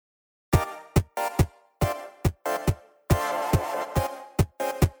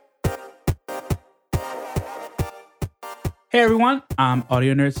Hey everyone, I'm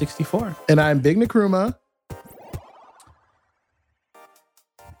Audio Nerd 64. And I'm Big Nkrumah.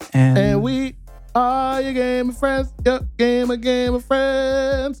 And we are your game of friends. Your game of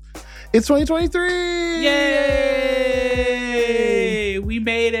friends. It's 2023. Yay! We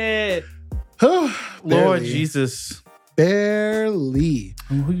made it. Lord Jesus. Barely.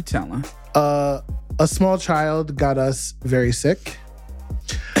 Who you telling? A small child got us very sick.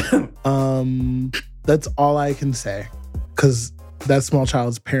 That's all I can say. Because that small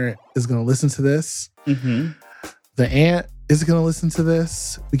child's parent is going to listen to this. Mm-hmm. The aunt is going to listen to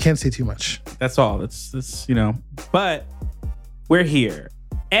this. We can't say too much. That's all. It's But we're here.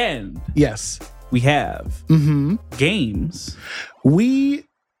 And yes, we have games. We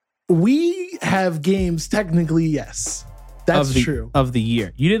have games, technically, yes. That's true. Of the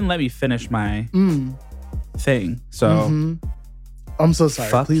year. You didn't let me finish my thing. So I'm so sorry.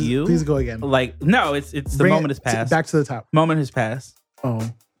 Fuck please, you. Please go again. Like, no, it's the moment has passed. Back to the top. Moment has passed. Oh,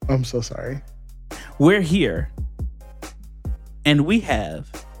 I'm so sorry. We're here. And we have.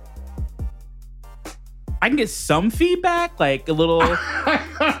 I can get some feedback, like a little.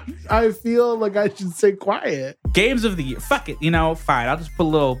 I feel like I should say quiet. Games of the year. Fuck it. Fine. I'll just put a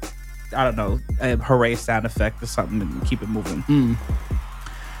little, I don't know, a hooray sound effect or something and keep it moving.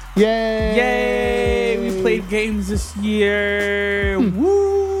 Yay! Yay! We played games this year. Woo!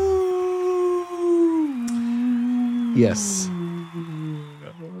 Yes.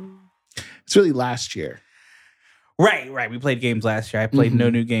 It's really last year. Right. We played games last year. I played no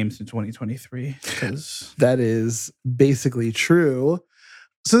new games in 2023. That is basically true.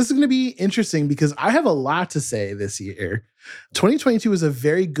 So this is going to be interesting because I have a lot to say this year. 2022 was a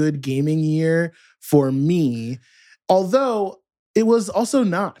very good gaming year for me, although it was also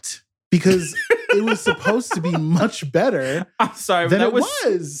not, because it was supposed to be much better. I'm sorry, than but it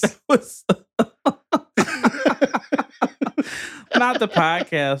was. That was not the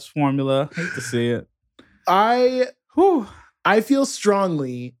podcast formula. I hate to see it. I feel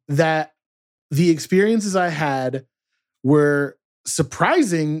strongly that the experiences I had were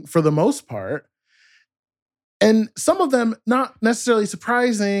surprising for the most part. And some of them not necessarily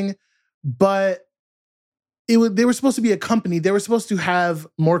surprising, but they were supposed to be a company. They were supposed to have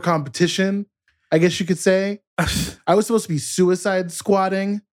more competition, I guess you could say. I was supposed to be suicide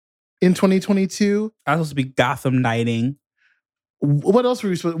squatting in 2022. I was supposed to be Gotham Knighting. What else were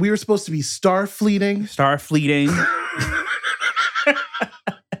we supposed to be? We were supposed to be Starfleeting. Starfleeting.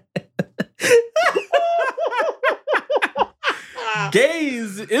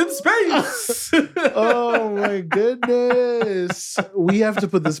 Gaze in space. Oh my goodness. We have to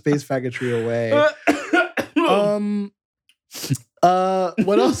put the space faggotry away.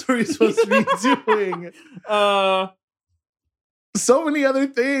 What else were we supposed to be doing? So many other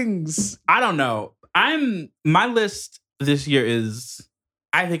things. I don't know. My list this year is,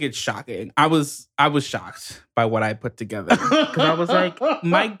 I think it's shocking. I was shocked by what I put together because I was like,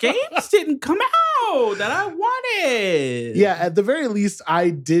 my games didn't come out that I wanted. Yeah, at the very least, I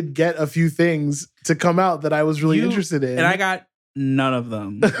did get a few things to come out that I was really interested in. And I got none of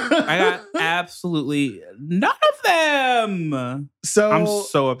them. I got absolutely none of them. So I'm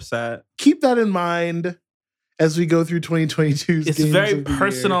so upset. Keep that in mind as we go through 2022's It's games very of the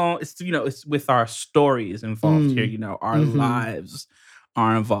personal. year. It's with our stories involved here. Our lives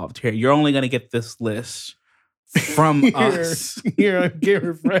are involved here. You're only going to get this list from us. Here on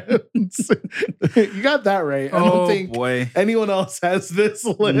Gamer Friends. You got that right. I don't think anyone else has this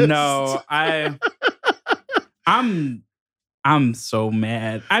list. No, I'm so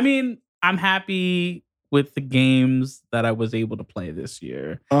mad. I mean, I'm happy with the games that I was able to play this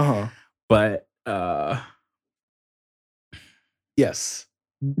year. But yes.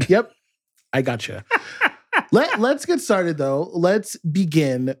 Yep. I gotcha. Let's get started though. Let's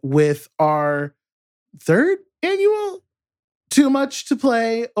begin with our third annual Too Much to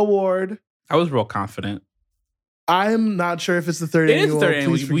Play award. I was real confident. I'm not sure if it's the third annual. It is the third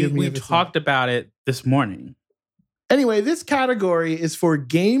annual. Please forgive me We if it's talked not. about it this morning. Anyway, this category is for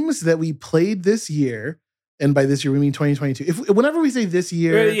games that we played this year. And by this year, we mean 2022. Whenever we say this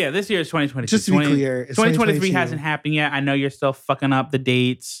year... Yeah, this year is 2022. Just to be clear, it's 2023 hasn't happened yet. I know you're still fucking up the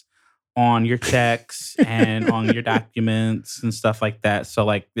dates on your checks and on your documents and stuff like that. So,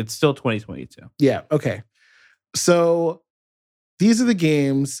 it's still 2022. Yeah, okay. So, these are the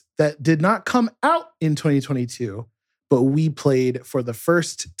games that did not come out in 2022, but we played for the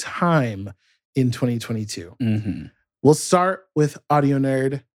first time in 2022. We'll start with Audio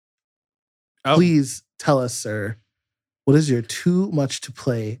Nerd. Please tell us, sir, what is your Too Much to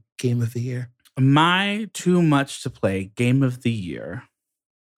Play game of the year? My Too Much to Play game of the year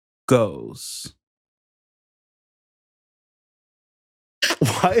goes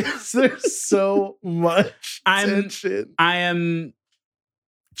Why is there so much tension? I am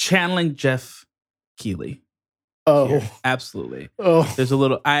channeling Jeff Keighley. Oh, here. Absolutely. Oh, there's a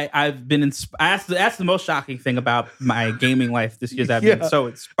little. I've been. That's the most shocking thing about my gaming life this year. I've been so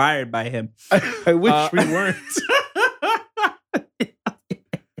inspired by him. I wish we weren't.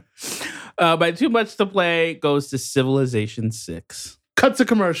 By too much to play goes to Civilization 6. Cut to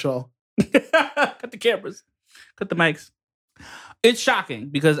commercial. Cut the cameras. Cut the mics. It's shocking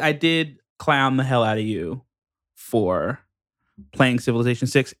because I did clown the hell out of you for playing Civilization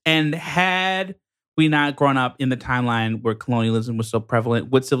 6. And had we not grown up in the timeline where colonialism was so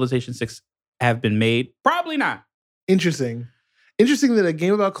prevalent, would Civilization 6 have been made? Probably not. Interesting that a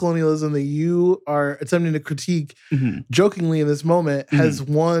game about colonialism that you are attempting to critique jokingly in this moment has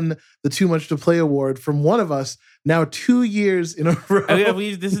won the Too Much to Play award from one of us now 2 years in a row.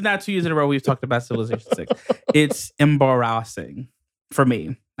 This is not 2 years in a row we've talked about Civilization 6. It's embarrassing for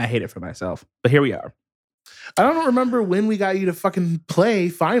me. I hate it for myself. But here we are. I don't remember when we got you to fucking play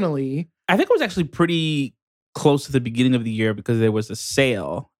finally. I think it was actually pretty close to the beginning of the year because there was a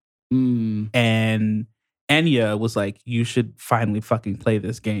sale. And Enya was like, you should finally fucking play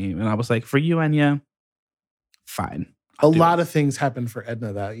this game. And I was like, for you, Enya, fine. A lot of things happened for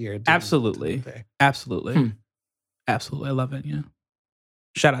Edna that year. Absolutely. Absolutely. Absolutely. I love Enya.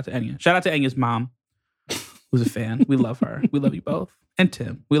 Shout out to Enya. Shout out to Enya's mom, who's a fan. We love her. We love you both. And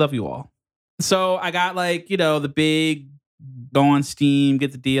Tim. We love you all. So I got the big go on Steam,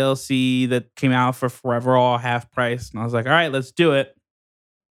 get the DLC that came out for Forever All half price. And I was like, all right, let's do it.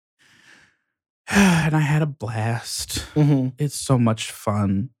 And I had a blast. It's so much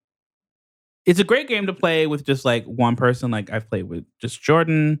fun. It's a great game to play with just like one person. Like I've played with just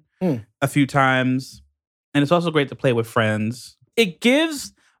Jordan a few times. And it's also great to play with friends. It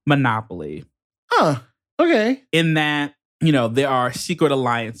gives Monopoly. Okay. In that, there are secret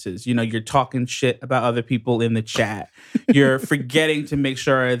alliances. You're talking shit about other people in the chat. You're forgetting to make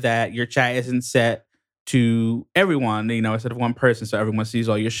sure that your chat isn't set to everyone, instead of one person, so everyone sees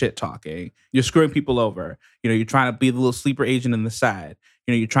all your shit talking. You're screwing people over. You're trying to be the little sleeper agent on the side.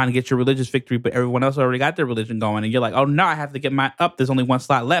 You're trying to get your religious victory, but everyone else already got their religion going. And you're like, oh no, I have to get mine up. There's only one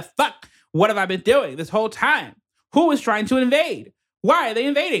slot left. Fuck! What have I been doing this whole time? Who is trying to invade? Why are they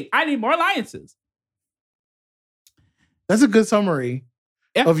invading? I need more alliances. That's a good summary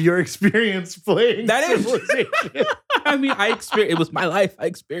of your experience playing Civilization. I mean, it was my life. I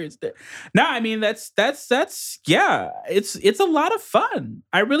experienced it. No, I mean, that's yeah. It's a lot of fun.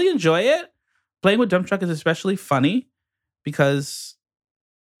 I really enjoy it. Playing with Dump Truck is especially funny because,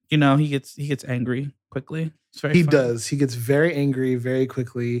 he gets angry quickly. It's very funny. Does. He gets very angry very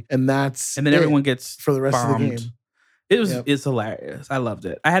quickly, and then everyone gets for the rest bombed. Of the game. It's hilarious. I loved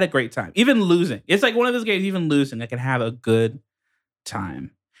it. I had a great time. Even losing. It's like one of those games, even losing, I can have a good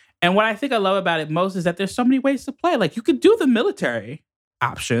time. And what I think I love about it most is that there's so many ways to play. Like you could do the military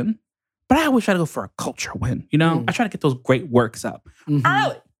option, but I always try to go for a culture win. I try to get those great works up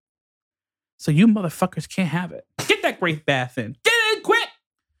early. So you motherfuckers can't have it. Get that great bath in. Get it in quick.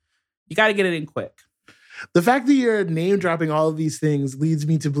 You got to get it in quick. The fact that you're name dropping all of these things leads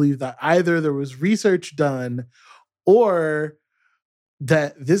me to believe that either there was research done or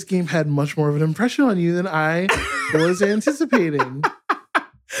that this game had much more of an impression on you than I was anticipating.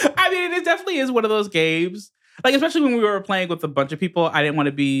 I mean, it definitely is one of those games. Like, especially when we were playing with a bunch of people, I didn't want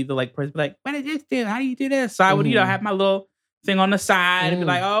to be the person like, what did this do? How do you do this? So I would, have my little thing on the side and be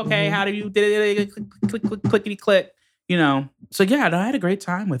like, oh, okay, how do you do it? Click, clickety click. So yeah, I had a great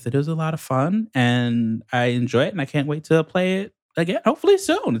time with it. It was a lot of fun and I enjoy it and I can't wait to play it again. Hopefully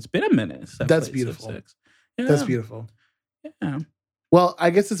soon. It's been a minute. That's beautiful. Yeah. That's beautiful. Yeah. Well, I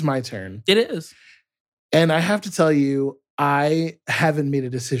guess it's my turn. It is. And I have to tell you, I haven't made a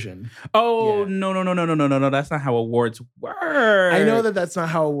decision. Oh, yet. No. That's not how awards work. I know that that's not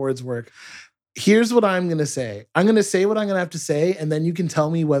how awards work. Here's what I'm going to say. I'm going to say what I'm going to have to say, and then you can tell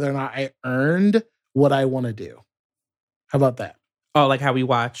me whether or not I earned what I want to do. How about that? Oh, like how we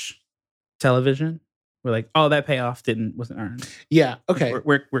watch television? We're like, oh, that payoff wasn't earned. Yeah, okay.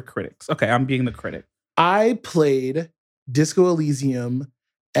 We're critics. Okay, I'm being the critic. I played Disco Elysium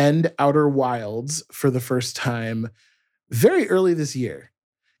and Outer Wilds for the first time very early this year.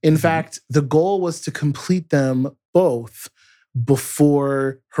 In fact, the goal was to complete them both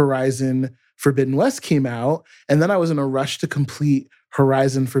before Horizon Forbidden West came out. And then I was in a rush to complete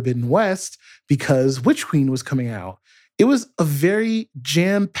Horizon Forbidden West because Witch Queen was coming out. It was a very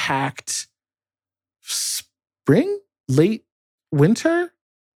jam-packed spring, late winter,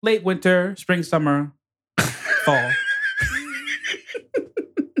 spring, summer, fall.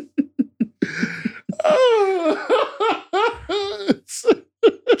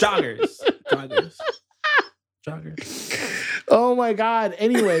 Joggers. Oh my God.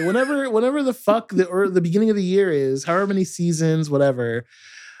 Anyway, whenever the beginning of the year is, however many seasons, whatever,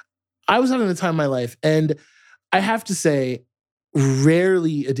 I was having the time of my life. And I have to say,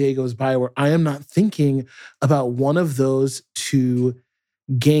 rarely a day goes by where I am not thinking about one of those two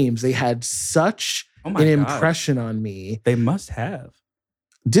games. They had such an impression on me. They must have.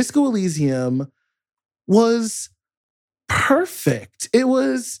 Disco Elysium was perfect. It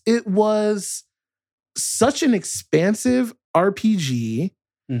was such an expansive RPG.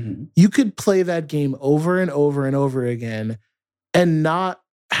 Mm-hmm. You could play that game over and over and over again and not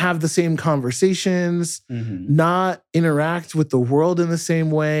have the same conversations, mm-hmm. not interact with the world in the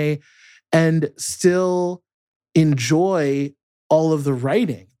same way, and still enjoy all of the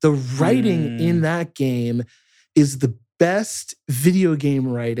writing. The writing in that game is the best video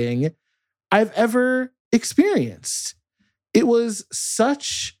game writing I've ever experienced. It was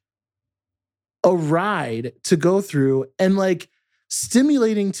such a ride to go through and like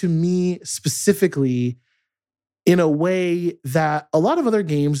stimulating to me specifically in a way that a lot of other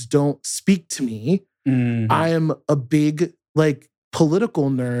games don't speak to me. Mm-hmm. I am a big like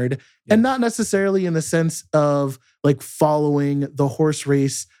political nerd, and not necessarily in the sense of like following the horse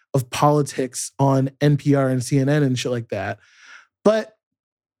race of politics on NPR and CNN and shit like that, but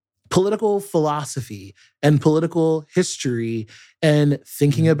political philosophy and political history and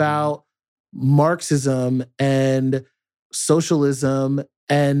thinking about Marxism and socialism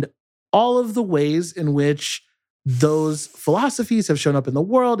and all of the ways in which those philosophies have shown up in the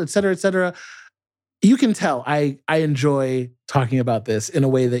world, et cetera, et cetera. You can tell I enjoy talking about this in a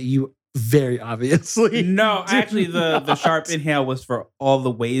way that you very obviously No, actually the sharp inhale was for all the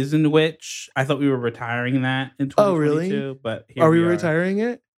ways in which I thought we were retiring that in 2022. Oh, really? But are we retiring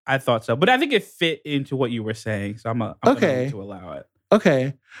it? I thought so. But I think it fit into what you were saying. So I'm going to allow it.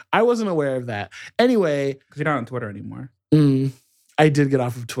 Okay. I wasn't aware of that. Anyway. Because you're not on Twitter anymore. I did get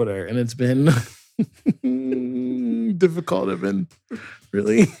off of Twitter and it's been difficult. I've been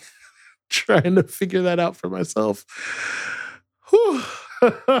really trying to figure that out for myself. Whew.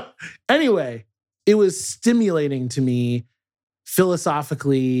 Anyway, it was stimulating to me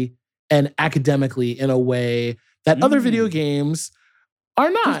philosophically and academically in a way that other video games are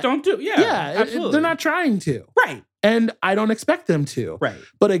not. Just don't do. Yeah, absolutely. They're not trying to. Right. And I don't expect them to. Right.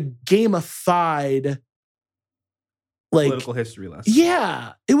 But a gamified like political history lesson.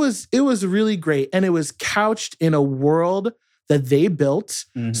 Yeah. It was really great. And it was couched in a world that they built.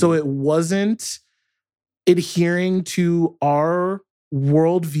 Mm-hmm. So it wasn't adhering to our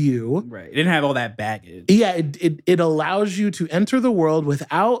worldview. Right. It didn't have all that baggage. Yeah, it allows you to enter the world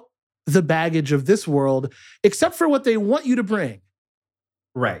without the baggage of this world, except for what they want you to bring.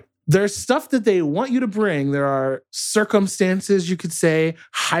 Right. There's stuff that they want you to bring. There are circumstances, you could say,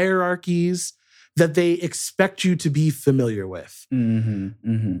 hierarchies that they expect you to be familiar with. Mm-hmm.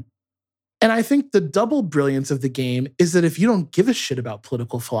 Mm-hmm. And I think the double brilliance of the game is that if you don't give a shit about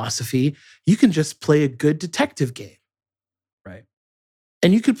political philosophy, you can just play a good detective game. Right.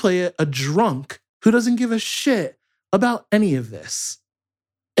 And you could play a drunk who doesn't give a shit about any of this.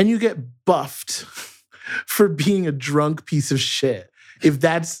 And you get buffed for being a drunk piece of shit, if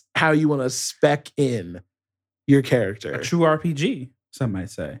that's how you want to spec in your character. A true RPG, some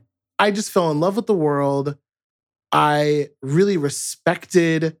might say. I just fell in love with the world. I really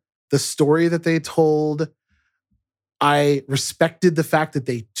respected the story that they told. I respected the fact that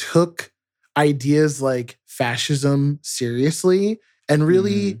they took ideas like fascism seriously and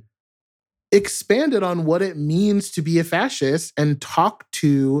really expanded on what it means to be a fascist and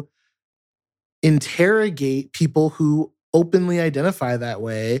interrogate people who openly identify that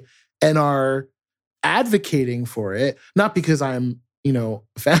way and are advocating for it. Not because I'm, a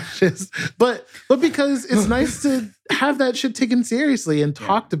fascist, but because it's nice to have that shit taken seriously and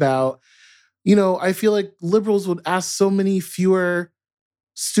talked about. I feel like liberals would ask so many fewer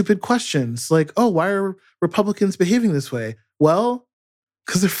stupid questions like, oh, why are Republicans behaving this way? Well,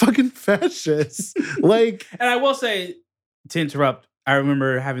 because they're fucking fascists. And I will say, to interrupt, I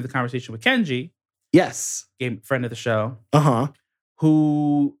remember having the conversation with Kenji. Yes. Friend of the show. Uh-huh.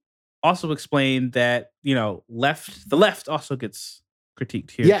 Who also explained that, the left also gets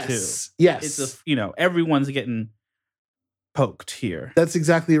critiqued here too. Yes. It's everyone's getting poked here. That's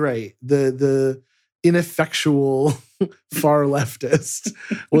exactly right. The ineffectual far leftist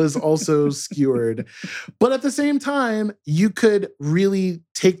was also skewered. But at the same time, you could really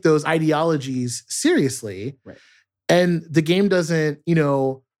take those ideologies seriously. Right. And the game doesn't,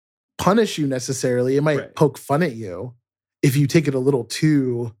 punish you necessarily. It might poke fun at you if you take it a little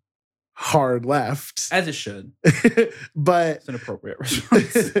too hard left. As it should. But it's an appropriate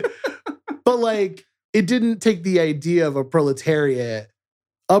response. But like, it didn't take the idea of a proletariat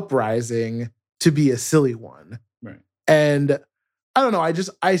uprising to be a silly one. Right. And I don't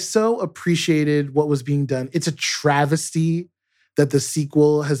know, I so appreciated what was being done. It's a travesty that the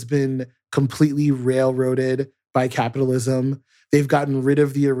sequel has been completely railroaded by capitalism. They've gotten rid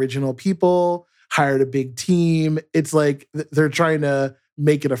of the original people, hired a big team. It's like they're trying to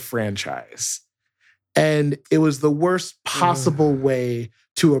make it a franchise. And it was the worst possible way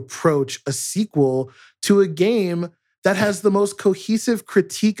to approach a sequel to a game that has the most cohesive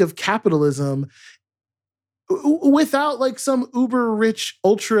critique of capitalism without like some uber rich,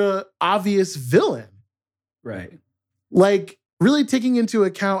 ultra obvious villain. Right. Like really taking into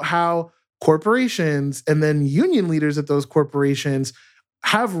account how corporations and then union leaders at those corporations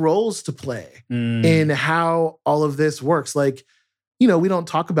have roles to play in how all of this works. Like, you know, we don't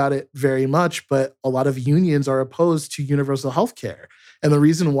talk about it very much, but a lot of unions are opposed to universal health care. And the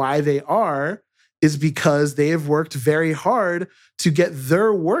reason why they are is because they have worked very hard to get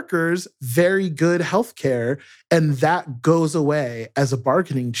their workers very good health care. And that goes away as a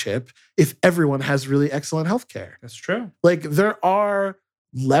bargaining chip if everyone has really excellent health care. That's true. Like there are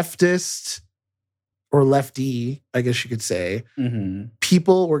leftist or lefty, I guess you could say,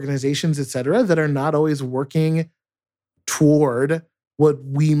 people, organizations, et cetera, that are not always working toward what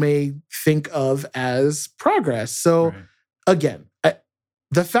we may think of as progress. So again,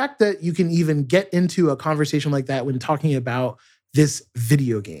 the fact that you can even get into a conversation like that when talking about this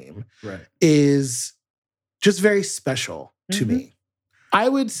video game is just very special to me. I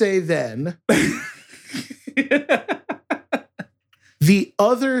would say then the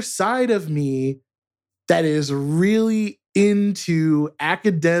other side of me that is really into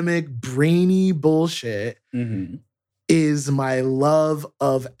academic, brainy bullshit is my love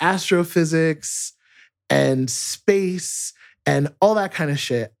of astrophysics and space and all that kind of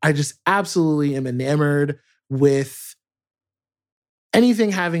shit. I just absolutely am enamored with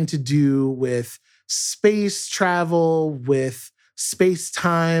anything having to do with space travel, with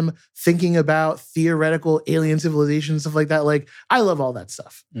space-time, thinking about theoretical alien civilization, stuff like that. Like, I love all that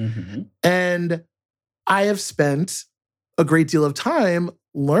stuff. And I have spent a great deal of time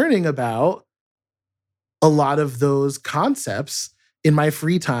learning about a lot of those concepts in my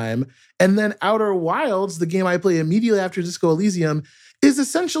free time. And then Outer Wilds, the game I play immediately after Disco Elysium, is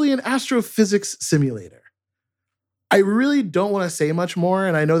essentially an astrophysics simulator. I really don't want to say much more,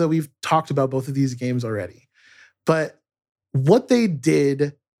 and I know that we've talked about both of these games already. But what they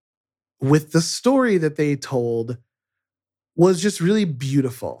did with the story that they told was just really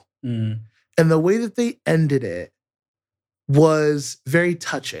beautiful. And the way that they ended it was very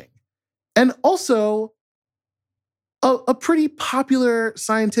touching. And also a pretty popular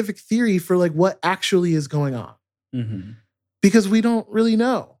scientific theory for like what actually is going on. Because we don't really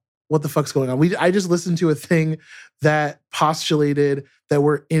know what the fuck's going on. I just listened to a thing that postulated that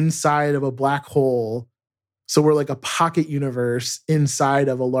we're inside of a black hole. So we're like a pocket universe inside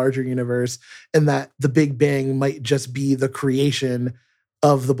of a larger universe, and that the Big Bang might just be the creation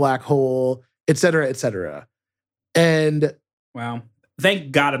of the black hole, et cetera, et cetera. And wow.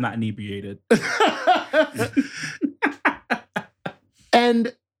 Thank God I'm not inebriated.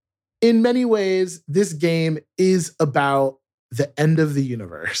 And in many ways, this game is about the end of the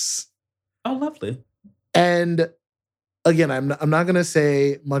universe. Oh, lovely. And again, I'm not going to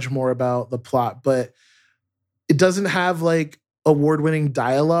say much more about the plot, but it doesn't have like award-winning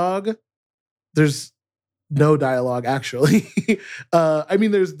dialogue. There's no dialogue, actually. I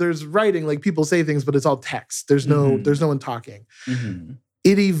mean, there's writing, like people say things, but it's all text. There's no one talking.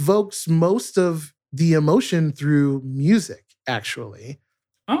 It evokes most of the emotion through music, actually.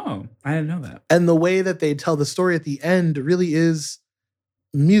 Oh, I didn't know that. And the way that they tell the story at the end really is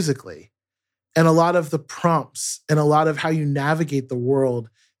musically. And a lot of the prompts and a lot of how you navigate the world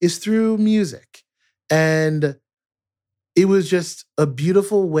is through music. And it was just a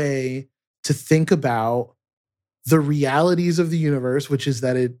beautiful way to think about the realities of the universe, which is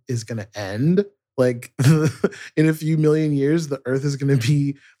that it is going to end. Like in a few million years, the earth is going to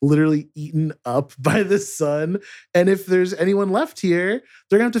be literally eaten up by the sun. And if there's anyone left here,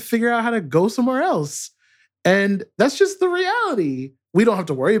 they're going to have to figure out how to go somewhere else. And that's just the reality. We don't have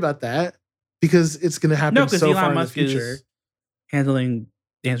to worry about that because it's going to happen so Elon far in the Musk future. Is answering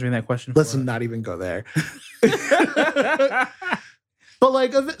that question. Let's not even go there. But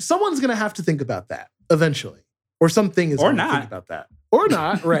like, someone's going to have to think about that eventually. Or something is going to think about that. Or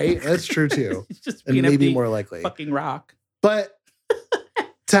not, right? That's true too. Just and maybe more likely. Fucking rock. But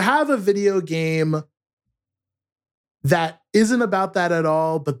to have a video game that isn't about that at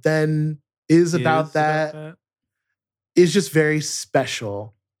all, but then is about that is just very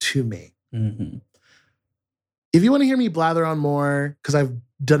special to me. Mm-hmm. If you want to hear me blather on more, because I've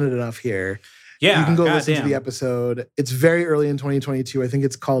done it enough here, you can go listen to the episode. It's very early in 2022. I think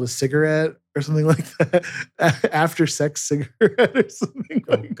it's called A Cigarette or something like that. After Sex Cigarette or something.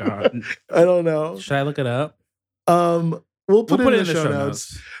 Oh, God. I don't know. Should I look it up? We'll put it in the show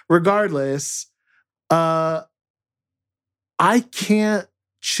notes. Regardless, I can't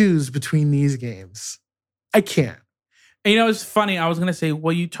choose between these games. I can't. And, it's funny. I was going to say,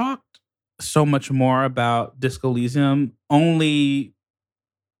 well, you talked so much more about Disco Elysium only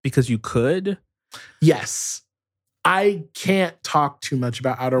because you could. Yes. I can't talk too much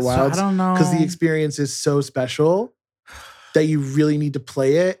about Outer Wilds. I don't know. Because the experience is so special that you really need to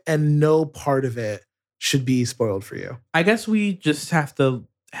play it, and no part of it should be spoiled for you. I guess we just have to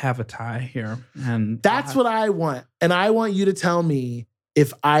have a tie here. And that's what I want. And I want you to tell me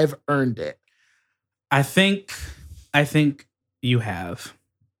if I've earned it. I think you have.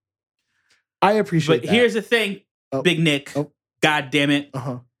 I appreciate that. But here's the thing, Big Nick. God damn it.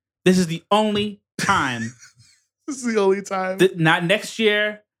 This is the only time. This is the only time. Not next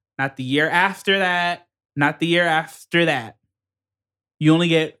year, not the year after that, not the year after that. You only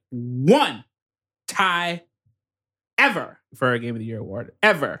get one tie ever for a Game of the Year award.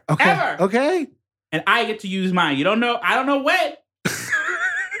 Ever. Okay. Ever. Okay. And I get to use mine. You don't know. I don't know when.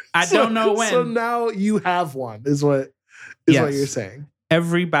 I don't know when. So now you have one, is what you're saying.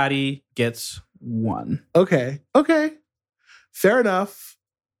 Everybody gets one. Okay. Fair enough.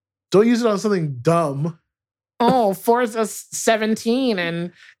 Don't use it on something dumb. Oh, Forza 17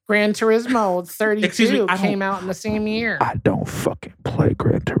 and Gran Turismo 32 came out in the same year. I don't fucking play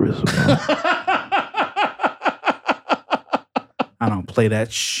Gran Turismo. I don't play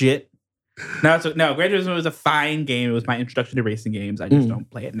that shit. No, Gran Turismo was a fine game. It was my introduction to racing games. I just don't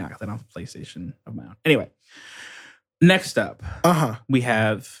play it now because I don't have a PlayStation of my own. Anyway, next up, we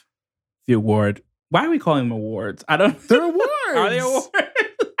have the award. Why are we calling them awards? I don't. They're awards. Are they awards?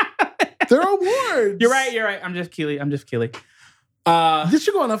 They're awards. You're right. I'm just Keely. This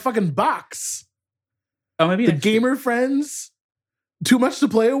should go on a fucking box. Oh, maybe the Gamer Friends Too Much to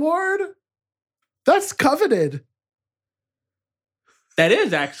Play award. That's coveted. That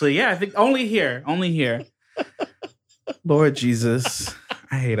is actually, yeah. I think only here. Lord Jesus,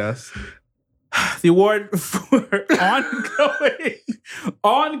 I hate us. The award for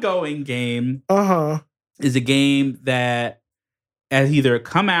ongoing game is a game that has either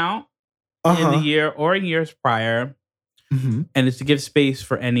come out in the year or in years prior, and it's to give space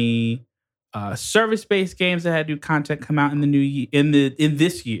for any service-based games that had new content come out in the new year, in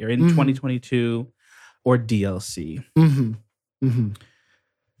this year, in 2022, or DLC.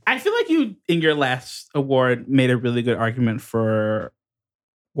 I feel like you, in your last award, made a really good argument for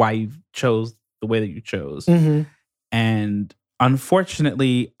why you chose the way that you chose. And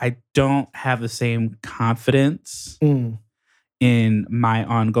unfortunately, I don't have the same confidence in my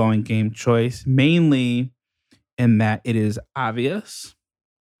ongoing game choice, mainly in that it is obvious,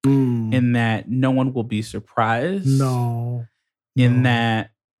 in that no one will be surprised. No. In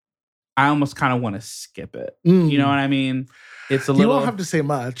that I almost kind of want to skip it. You know what I mean? It's a little. You won't have to say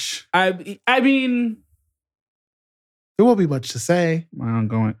much. I mean, there won't be much to say. I'm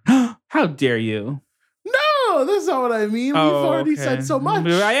going. How dare you? No, that's not what I mean. We've already said so much.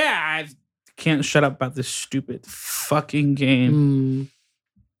 Yeah, I can't shut up about this stupid fucking game.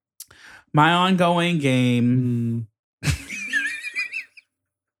 My ongoing game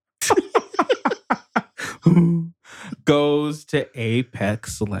goes to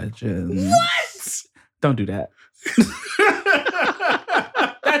Apex Legends. What? Don't do that.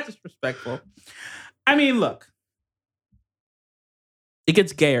 That's disrespectful. I mean, look. It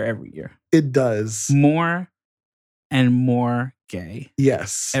gets gayer every year. It does. More and more gay.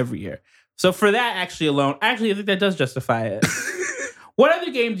 Yes. Every year. So for that alone, I think that does justify it. What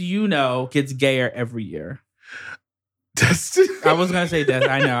other game do you know gets gayer every year? Destiny. I was going to say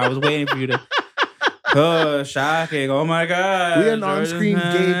Destiny. I know. I was waiting for you to. Oh, shocking. Oh my God. We had an on-screen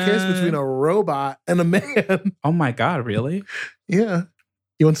gay kiss between a robot and a man. Oh my God, really? Yeah.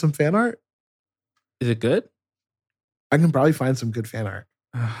 You want some fan art? Is it good? I can probably find some good fan art.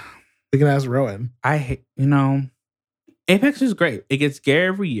 We can ask Rowan. Apex is great. It gets gay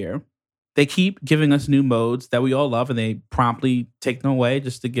every year. They keep giving us new modes that we all love, and they promptly take them away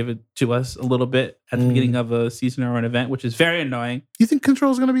just to give it to us a little bit at the beginning of a season or an event, which is very annoying. You think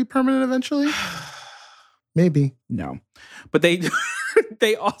Control is going to be permanent eventually? Maybe. No. But they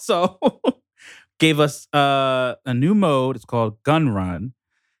also gave us a new mode. It's called Gun Run.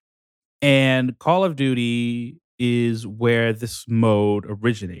 And Call of Duty is where this mode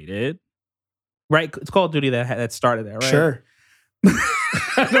originated. Right? It's Call of Duty that started there, right? Sure.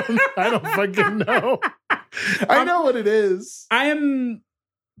 I don't fucking know. I know what it is. I am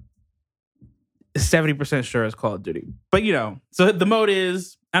 70% sure it's Call of Duty. But, so the mode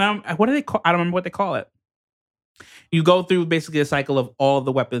is, and what do they call? I don't remember what they call it. You go through basically a cycle of all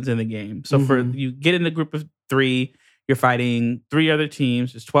the weapons in the game. So you get in a group of 3, you're fighting 3 other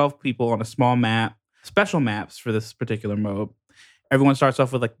teams. There's 12 people on a small map, special maps for this particular mode. Everyone starts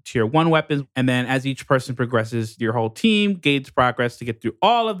off with like tier 1 weapons. And then as each person progresses, your whole team gains progress to get through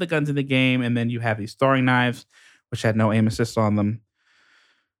all of the guns in the game. And then you have these throwing knives, which had no aim assist on them.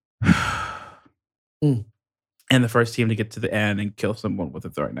 And the first team to get to the end and kill someone with the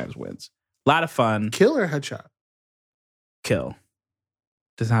throwing knives wins. A lot of fun. Kill or headshot? Kill.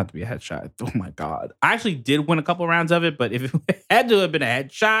 Doesn't have to be a headshot. Oh my God. I actually did win a couple rounds of it, but if it had to have been a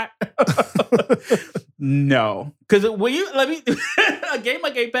headshot, no. Because a game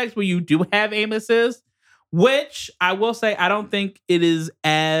like Apex where you do have aim assist, which I will say I don't think it is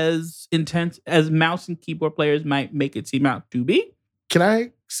as intense as mouse and keyboard players might make it seem out to be. Can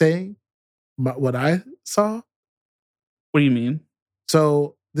I say what I saw? What do you mean?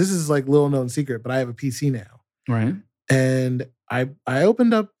 So this is like little known secret, but I have a PC now. Right. And I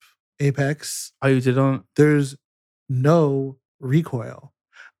opened up Apex. Oh, you did on? There's no recoil.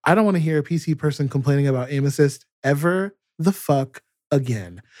 I don't want to hear a PC person complaining about aim assist ever the fuck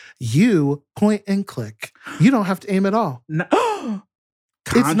again. You point and click. You don't have to aim at all. No.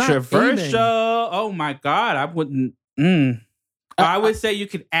 Controversial. Oh my God. I wouldn't. I would say you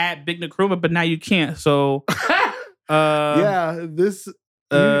could add Big Nkrumah, but now you can't. So yeah, this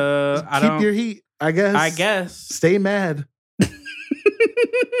keep your heat, I guess. Stay mad.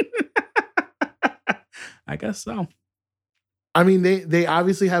 I guess so. I mean, they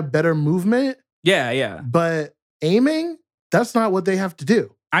obviously have better movement. Yeah. But aiming, that's not what they have to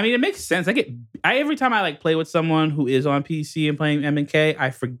do. I mean, it makes sense. Every time I play with someone who is on PC and playing MK,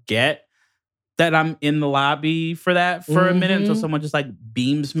 I forget that I'm in the lobby for that for a minute until someone just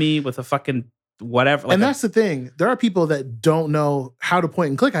beams me with a fucking whatever. And that's the thing. There are people that don't know how to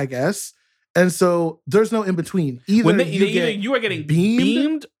point and click, I guess. And so there's no in between. Either you are getting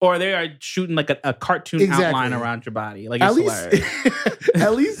beamed or they are shooting like a cartoon outline around your body. Like it's hilarious.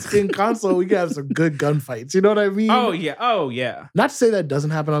 At least in console, we can have some good gunfights. You know what I mean? Oh yeah. Not to say that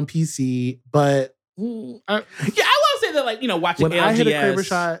doesn't happen on PC, but I will say that watching when ALGS, I hit a Kraber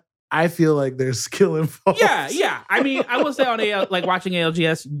shot, I feel like there's skill involved. Yeah. I mean, I will say on watching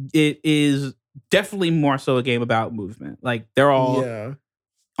ALGS, it is definitely more so a game about movement. Like they're all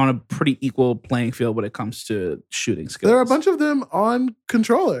on a pretty equal playing field when it comes to shooting skills. There are a bunch of them on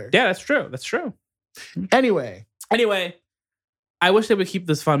controller. Yeah, that's true. Anyway, I wish they would keep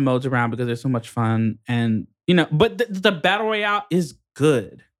this fun modes around because they're so much fun. And, but the Battle Royale is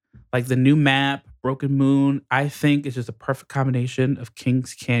good. Like the new map, Broken Moon, I think is just a perfect combination of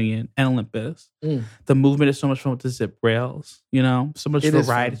Kings Canyon and Olympus. The movement is so much fun with the zip rails, so much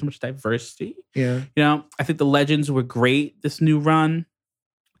variety, so much diversity. Yeah. I think the legends were great this new run.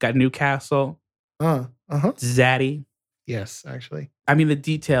 Got Newcastle. Zaddy. Yes, actually. I mean, the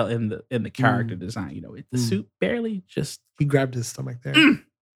detail in the character design, the suit barely just... He grabbed his stomach there.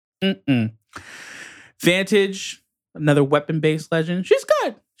 Vantage, another weapon-based legend. She's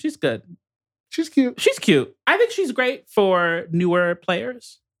good. She's cute. She's cute. I think she's great for newer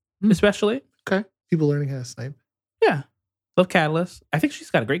players, especially. Okay. People learning how to snipe. Yeah. Love Catalyst. I think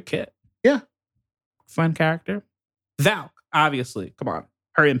she's got a great kit. Yeah. Fun character. Valk, obviously. Come on.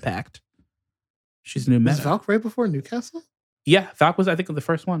 Her impact. She's new meta. Was Valk right before Newcastle? Yeah. Valk was, I think, the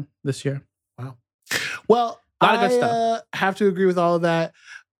first one this year. Wow. Well, a lot of good stuff. Have to agree with all of that.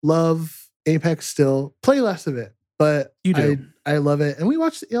 Love Apex still. Play less of it. But you do. I love it. And we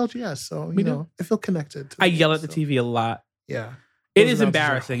watch the LGS, so, I feel connected to I yell at the TV a lot. Yeah. It is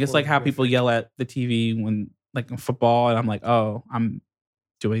embarrassing. It's like how people yell at the TV when, in football, and I'm like, oh, I'm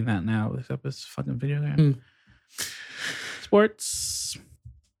doing that now, except it's fucking video game. Sports.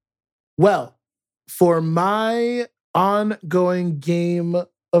 Well, for my ongoing game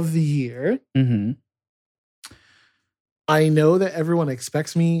of the year, I know that everyone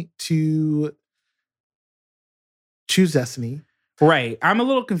expects me to choose Destiny. Right. I'm a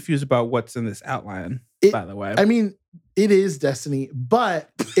little confused about what's in this outline, by the way. I mean, it is Destiny, but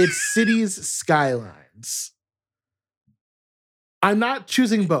it's Cities Skylines. I'm not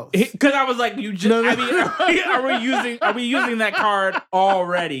choosing both. Because I was like, you just, I mean, are we using that card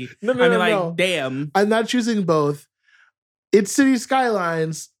already? No. Damn. I'm not choosing both. It's Cities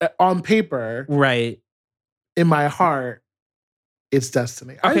Skylines on paper. Right. In my heart, It's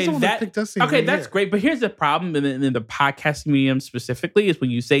Destiny. Okay, I just want to pick Destiny. Okay, that's great. But here's the problem in the podcasting medium specifically is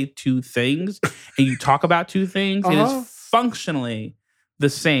when you say two things and you talk about two things, it is functionally the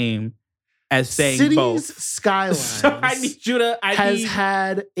same as saying Cities both. Skylines. So I need you to. has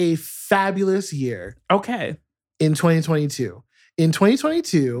had a fabulous year. Okay. In 2022. In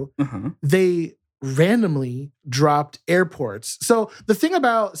 2022, they randomly dropped airports. So the thing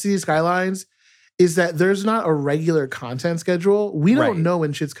about Cities Skylines is that there's not a regular content schedule. We don't know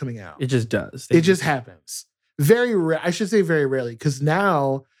when shit's coming out. It just does. It just happens. I should say very rarely, because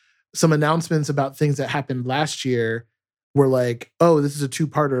now some announcements about things that happened last year were like, oh, this is a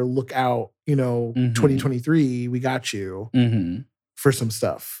 2-parter. Look out, 2023, we got you for some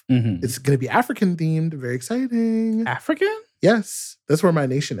stuff. It's going to be African themed. Very exciting. African? Yes. That's where my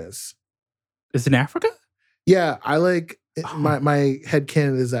nation is. Is it in Africa? Yeah. I like, my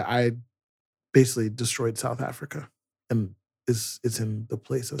headcanon is that I basically destroyed South Africa, and it's in the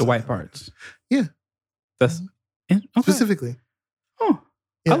place of the white parts. Yeah, that's specifically. Oh,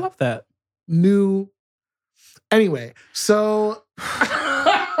 yeah. I love that. Anyway, so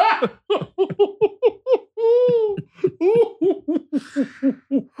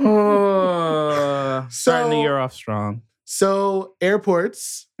starting the year off strong. So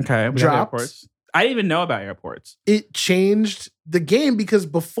airports, we dropped. Airports. I didn't even know about airports. It changed the game because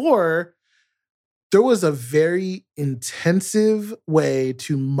before, there was a very intensive way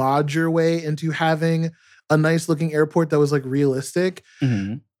to mod your way into having a nice looking airport that was like realistic,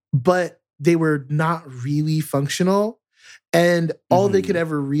 but they were not really functional. And all they could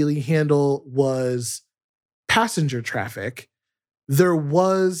ever really handle was passenger traffic. There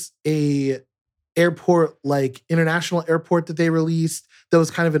was a airport, like international airport, that they released that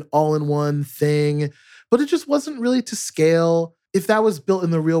was kind of an all-in-one thing, but it just wasn't really to scale. If that was built in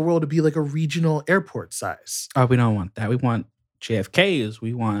the real world to be like a regional airport size. Oh, we don't want that. We want JFKs.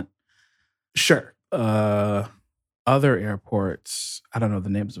 We want other airports. I don't know the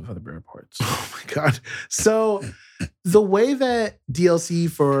names of other airports. Oh my God. So the way that DLC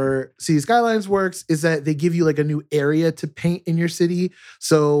for Cities Skylines works is that they give you like a new area to paint in your city.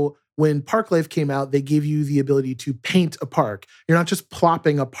 So when Park Life came out, they gave you the ability to paint a park. You're not just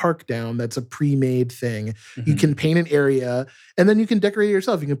plopping a park down that's a pre-made thing. You can paint an area, and then you can decorate it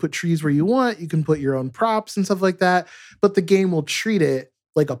yourself. You can put trees where you want. You can put your own props and stuff like that. But the game will treat it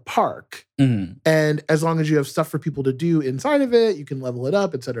like a park. And as long as you have stuff for people to do inside of it, you can level it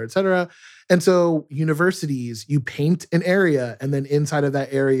up, et cetera, et cetera. And so universities, you paint an area, and then inside of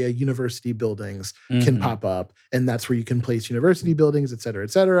that area, university buildings can pop up. And that's where you can place university buildings, et cetera,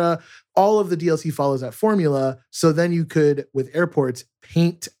 et cetera. All of the DLC follows that formula. So then you could, with airports,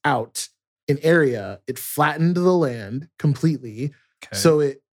 paint out an area. It flattened the land completely.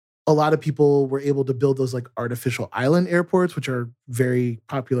 So a lot of people were able to build those like artificial island airports, which are very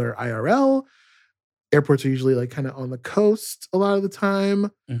popular IRL. Airports are usually like kind of on the coast a lot of the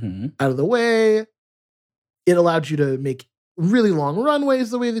time, out of the way. It allowed you to make really long runways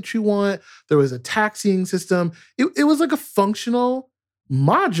the way that you want. There was a taxiing system. It was like a functional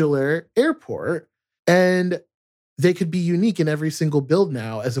modular airport, and they could be unique in every single build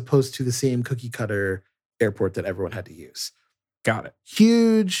now, as opposed to the same cookie cutter airport that everyone had to use. Got it.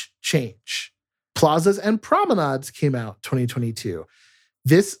 Huge change. Plazas and promenades came out 2022.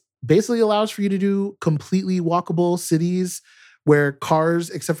 This basically allows for you to do completely walkable cities where cars,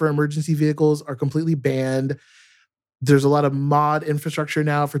 except for emergency vehicles, are completely banned. There's a lot of mod infrastructure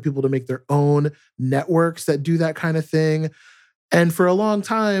now for people to make their own networks that do that kind of thing. And for a long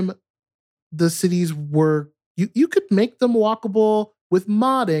time, the cities were, you could make them walkable with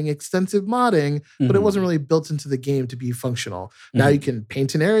modding, extensive modding, but it wasn't really built into the game to be functional. Now you can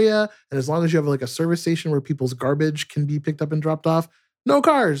paint an area, and as long as you have like a service station where people's garbage can be picked up and dropped off, no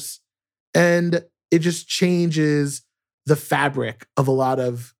cars. And it just changes the fabric of a lot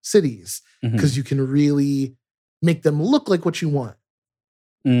of cities because you can really make them look like what you want.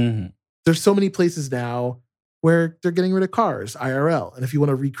 There's so many places now where they're getting rid of cars, IRL. And if you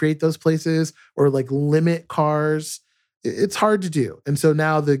want to recreate those places or like limit cars, it's hard to do. And so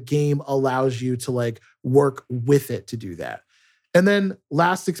now the game allows you to like work with it to do that. And then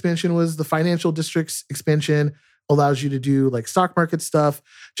last expansion was the financial districts expansion, allows you to do like stock market stuff,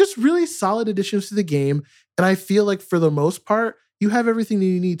 just really solid additions to the game. And I feel like for the most part, you have everything that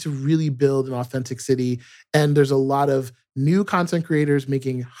you need to really build an authentic city. And there's a lot of new content creators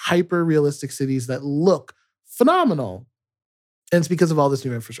making hyper realistic cities that look phenomenal. And it's because of all this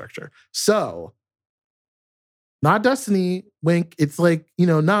new infrastructure. So not Destiny, wink. It's like,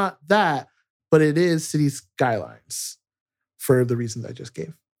 not that, but it is Cities Skylines for the reasons I just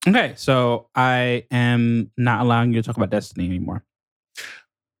gave. Okay, so I am not allowing you to talk about Destiny anymore.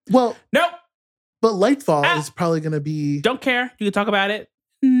 Well, nope. But Lightfall is probably going to be... Don't care. You can talk about it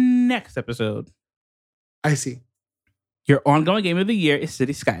next episode. I see. Your ongoing game of the year is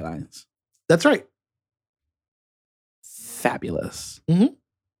City Skylines. That's right. Fabulous. Mm-hmm.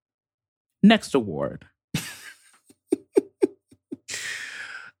 Next award.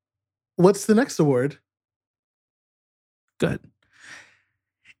 What's the next award? Good.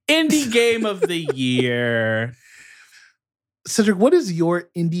 Indie Game of the Year. Cedric, what is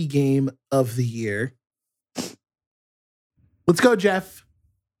your indie game of the year? Let's go, Jeff.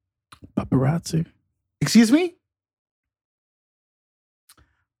 Paparazzi. Excuse me?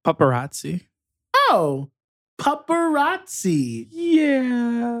 Paparazzi. Oh, Paparazzi.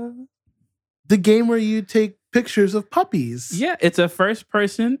 Yeah. The game where you take pictures of puppies. Yeah, it's a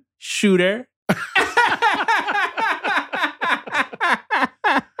first-person shooter.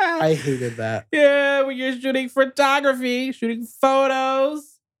 I hated that. Yeah, when you're shooting photography, shooting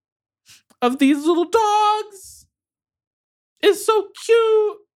photos of these little dogs. It's so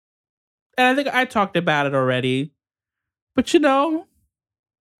cute. And I think I talked about it already. But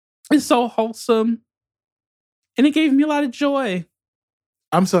it's so wholesome. And it gave me a lot of joy.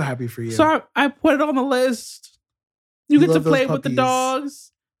 I'm so happy for you. So I put it on the list. You get to play with the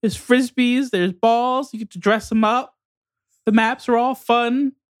dogs. There's frisbees. There's balls. You get to dress them up. The maps are all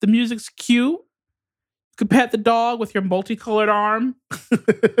fun. The music's cute. You can pet the dog with your multicolored arm.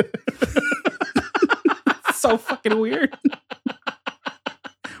 So fucking weird.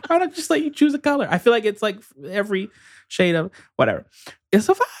 Why not just let you choose a color? I feel like it's like every shade of whatever. It's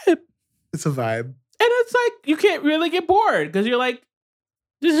a vibe. It's a vibe. And it's like, you can't really get bored because you're like,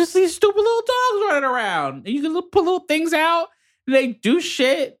 there's just these stupid little dogs running around. And you can put little things out and they do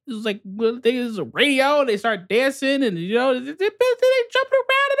shit. It's like, there's a radio and they start dancing and, they jumping around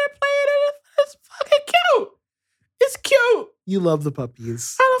and they're playing it. It's fucking cute. It's cute. You love the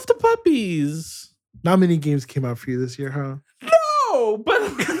puppies. I love the puppies. Not many games came out for you this year, huh? No, but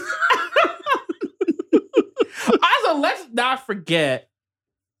also, let's not forget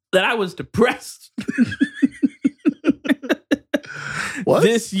that I was depressed. What?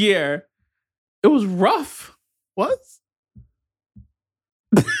 This year. It was rough. What?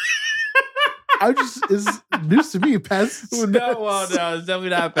 It's news to me. Past tense. No, it's definitely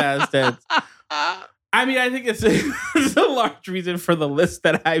not past tense. I mean, I think it's a large reason for the list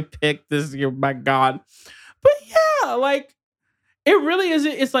that I picked this year. My God. But yeah, like, it really is.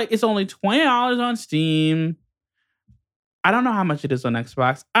 It's like, it's only $20 on Steam. I don't know how much it is on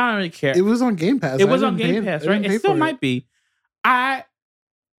Xbox. I don't really care. It was on Game Pass. It was on Game Pass, right? It still might be. Like,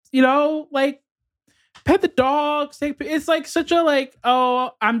 pet the dogs. It's like such a like,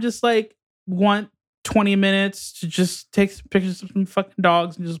 oh, I'm just like, want 20 minutes to just take some pictures of some fucking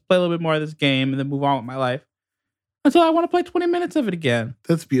dogs and just play a little bit more of this game and then move on with my life. Until I want to play 20 minutes of it again.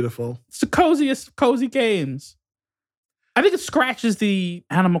 That's beautiful. It's the coziest of cozy games. I think it scratches the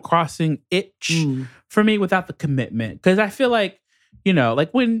Animal Crossing itch for me without the commitment. Because I feel like,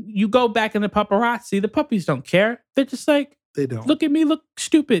 like when you go back in the paparazzi, the puppies don't care. They're just like, they don't. Look at me, look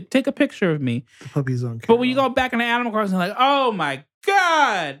stupid. Take a picture of me. The puppies don't care. But when you go back in the Animal Crossing, like, oh my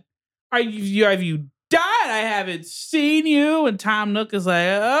God, have you died? I haven't seen you. And Tom Nook is like,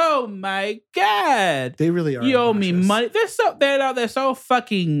 oh my God. They really are. You owe me money. They're so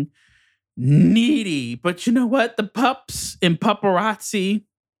fucking needy. But you know what? The pups in paparazzi,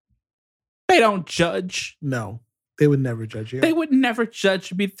 they don't judge. No, they would never judge you. They would never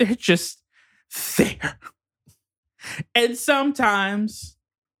judge me. They're just there. And sometimes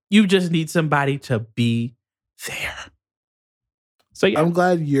you just need somebody to be there. So yeah. I'm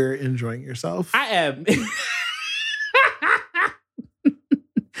glad you're enjoying yourself. I am.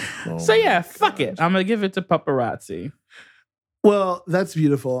 So yeah, fuck it. I'm going to give it to paparazzi. Well, that's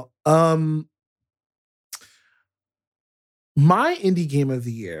beautiful. My indie game of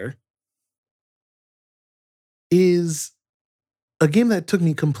the year is a game that took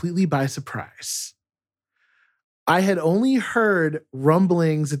me completely by surprise. I had only heard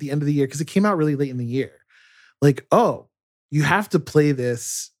rumblings at the end of the year because it came out really late in the year. Like, oh, you have to play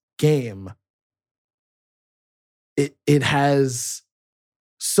this game. It has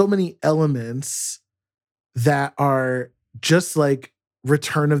so many elements that are just like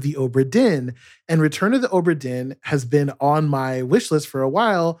Return of the Obra Dinn. And Return of the Obra Dinn has been on my wish list for a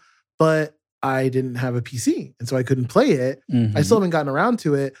while, but I didn't have a PC. And so I couldn't play it. Mm-hmm. I still haven't gotten around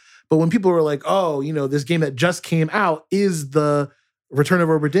to it. But when people were like, oh, this game that just came out is the Return of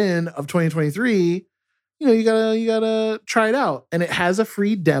Obra Dinn of 2023, you gotta try it out. And it has a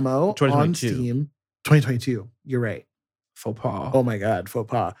free demo on Steam. 2022. You're right. Faux pas. Oh my God,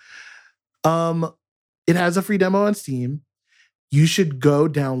 faux pas. It has a free demo on Steam. you should go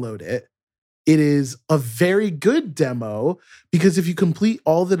download it. It is a very good demo because if you complete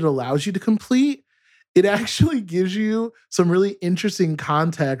all that it allows you to complete, it actually gives you some really interesting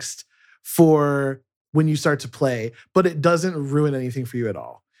context for when you start to play, but it doesn't ruin anything for you at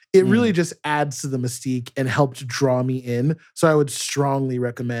all. It really just adds to the mystique and helped draw me in. So I would strongly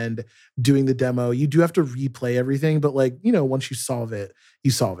recommend doing the demo. You do have to replay everything, but like, you know, once you solve it,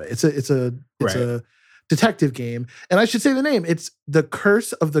 you solve it. It's a detective game. And I should say the name. It's The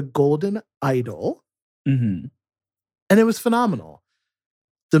Curse of the Golden Idol. Mm-hmm. And it was phenomenal.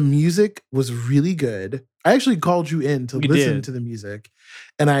 The music was really good. I actually called you in to listen to the music.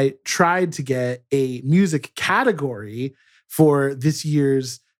 And I tried to get a music category for this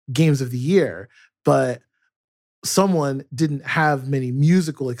year's Games of the Year, but someone didn't have many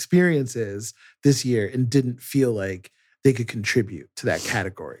musical experiences this year and didn't feel like they could contribute to that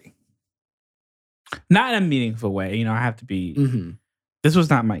category. Not in a meaningful way. You know, I have to be... Mm-hmm. This was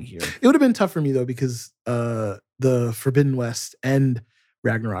not my year. It would have been tough for me, though, because the Forbidden West and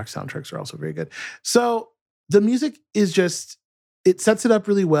Ragnarok soundtracks are also very good. So the music is just... It sets it up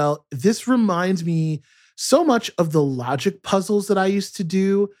really well. This reminds me so much of the logic puzzles that I used to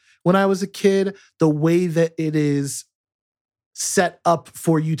do when I was a kid. The way that it is set up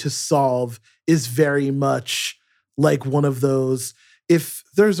for you to solve is very much like one of those, if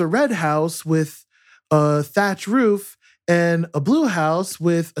there's a red house with a thatch roof and a blue house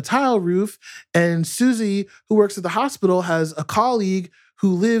with a tile roof, and Susie, who works at the hospital, has a colleague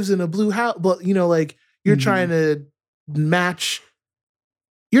who lives in a blue house, but you know, like you're trying to match,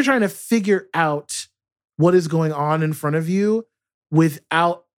 you're trying to figure out what is going on in front of you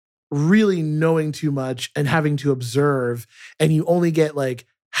without really knowing too much and having to observe. And you only get like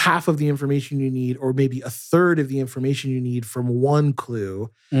half of the information you need, or maybe a third of the information you need from one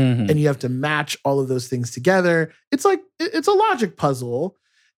clue. Mm-hmm. And you have to match all of those things together. It's like, it's a logic puzzle.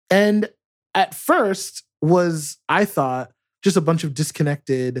 And at first I thought, just a bunch of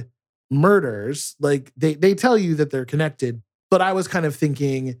disconnected murders. Like they tell you that they're connected, but I was kind of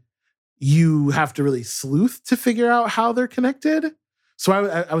thinking, you have to really sleuth to figure out how they're connected. So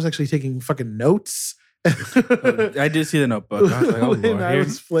I was actually taking fucking notes. I did see the notebook. I was like, oh Lord. I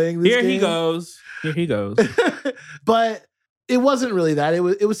was playing this game. Here he goes. But it wasn't really that. It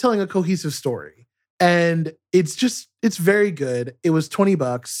was telling a cohesive story. And it's very good. It was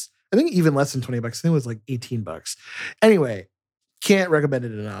 $20. I think even less than $20. I think it was like $18. Anyway, can't recommend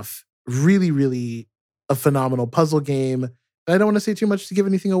it enough. Really, really a phenomenal puzzle game. I don't want to say too much to give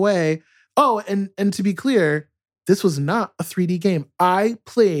anything away. Oh, and to be clear, this was not a 3D game. I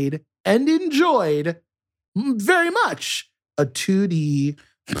played and enjoyed very much a 2D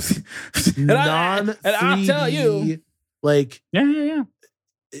non-3D, and I'll tell you, like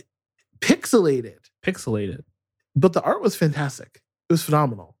pixelated. But the art was fantastic. It was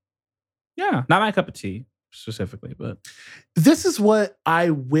phenomenal. Yeah, not my cup of tea specifically, but this is what I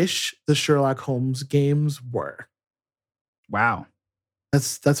wish the Sherlock Holmes games were. Wow.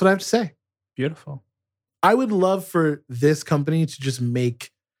 That's what I have to say. Beautiful. I would love for this company to just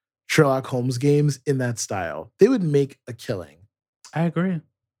make Sherlock Holmes games in that style. They would make a killing. I agree.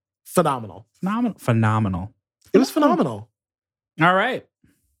 Phenomenal. It was phenomenal. All right.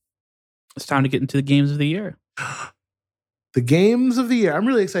 It's time to get into the games of the year. The games of the year. I'm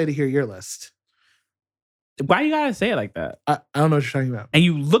really excited to hear your list. Why you gotta say it like that? I don't know what you're talking about. And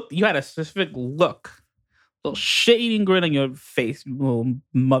you had a specific look. Little shit-eating grin on your face, you little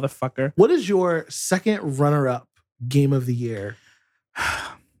motherfucker. What is your second runner-up game of the year?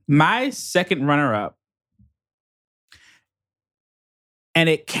 My second runner-up, and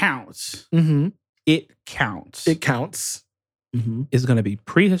it counts. Mm-hmm. It counts. Mm-hmm. Is going to be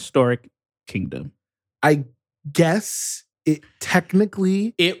Prehistoric Kingdom. I guess it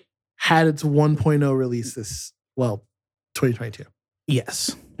technically had its 1.0 release 2022.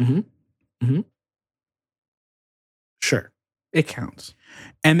 Yes. Mm-hmm. Mm-hmm. Sure. It counts.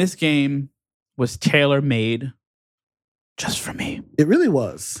 And this game was tailor-made just for me. It really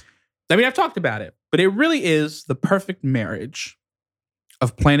was. I mean, I've talked about it, but it really is the perfect marriage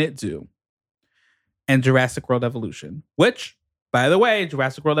of Planet Zoo and Jurassic World Evolution, which, by the way,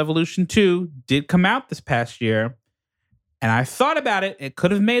 Jurassic World Evolution 2 did come out this past year. And I thought about it. It could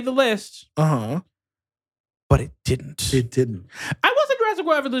have made the list. Uh-huh. But it didn't. I will say Jurassic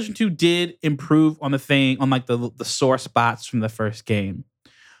World Evolution 2 did improve on like the sore spots from the first game.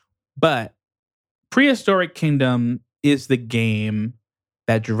 But Prehistoric Kingdom is the game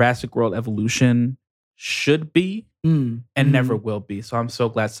that Jurassic World Evolution should be and never will be. So I'm so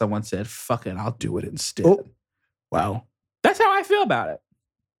glad someone said, fuck it, I'll do it instead. Oh. Wow. That's how I feel about it.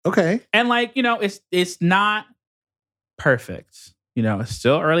 Okay. And like, you know, it's not perfect. You know, it's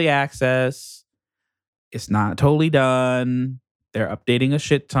still early access. It's not totally done. They're updating a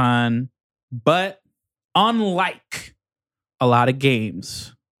shit ton. But unlike a lot of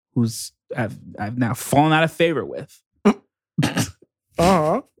games I've now fallen out of favor with,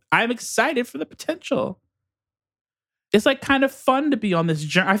 I'm excited for the potential. It's like kind of fun to be on this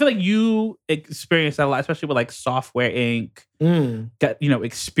journey. I feel like you experience that a lot, especially with like Software Inc. Got, you know,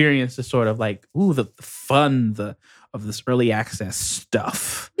 experience the sort of like, the fun of this early access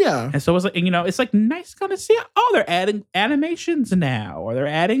stuff. Yeah. And so it's like, you know, it's like nice kind of see, they're adding animations now, or they're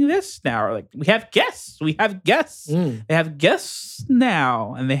adding this now, or like we have guests. They have guests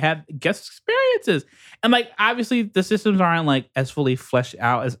now, and they have guest experiences. And like obviously the systems aren't like as fully fleshed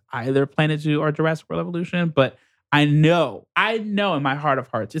out as either Planet Zoo or Jurassic World Evolution, but I know in my heart of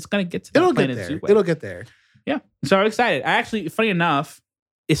hearts, it's gonna get to the Planet Zoo way. It'll get there. Yeah. So I'm excited. I actually, funny enough,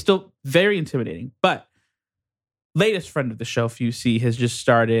 it's still very intimidating, but latest friend of the show, FuC, has just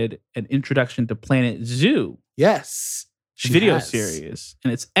started an Introduction to Planet Zoo. Yes. Video series.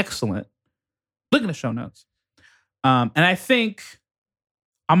 And it's excellent. Look in the show notes. And I think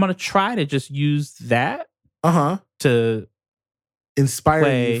I'm gonna try to just use that to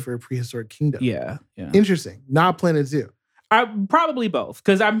inspire you for Prehistoric Kingdom. Yeah. Interesting. Not Planet Zoo. Probably both,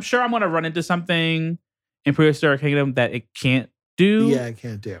 because I'm sure I'm going to run into something in Prehistoric Kingdom that it can't do. Yeah, it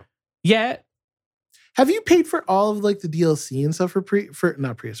can't do. Yet. Have you paid for all of like the DLC and stuff for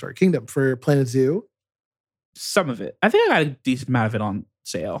not Prehistoric Kingdom, for Planet Zoo? Some of it. I think I got a decent amount of it on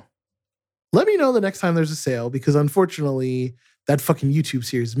sale. Let me know the next time there's a sale, because unfortunately that fucking YouTube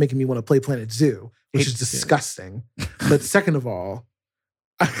series is making me want to play Planet Zoo, which is disgusting. But second of all,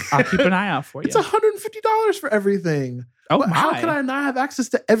 I'll keep an eye out for you. It's $150 for everything. Oh my. How can I not have access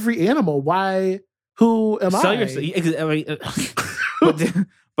to every animal? Why? Who am I?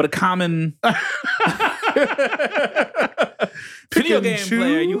 But a common video game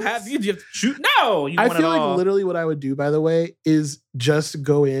player, you have to shoot. No, I feel like literally what I would do, by the way, is just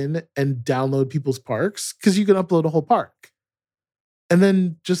go in and download people's parks, because you can upload a whole park and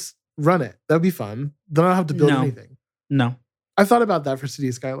then just run it. That'd be fun. Then I don't have to build anything. No. I thought about that for City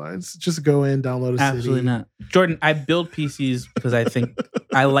Skylines. Just go in, download a city. Absolutely not. Jordan, I build PCs because I think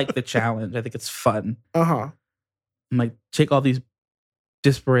I like the challenge. I think it's fun. I'm like, take all these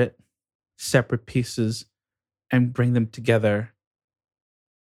disparate, separate pieces and bring them together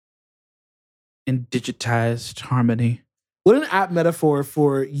in digitized harmony. What an apt metaphor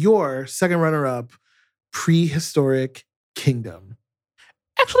for your second runner-up, Prehistoric Kingdom.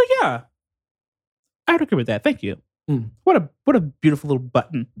 Actually, yeah. I would agree with that. Thank you. What a beautiful little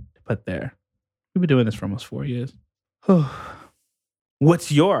button to put there. We've been doing this for almost 4 years.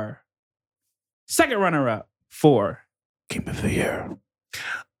 What's your second runner-up for Game of the Year?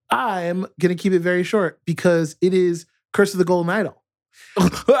 I'm going to keep it very short, because it is Curse of the Golden Idol.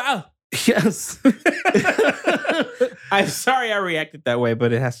 Yes. I'm sorry I reacted that way,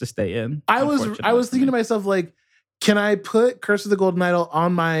 but it has to stay in. I was thinking to myself, like, can I put Curse of the Golden Idol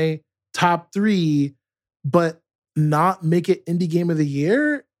on my top 3, but not make it Indie Game of the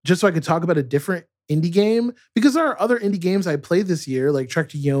Year, just so I could talk about a different indie game? Because there are other indie games I played this year, like Trek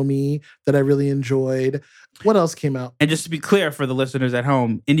to Yomi, that I really enjoyed. What else came out? And just to be clear for the listeners at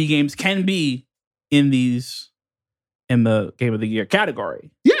home, indie games can be in the Game of the Year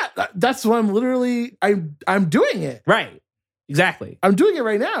category. Yeah, that's what I'm literally, I'm doing it. Right. Exactly. I'm doing it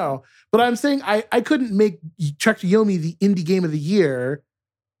right now. But I'm saying I couldn't make Trek to Yomi the Indie Game of the Year,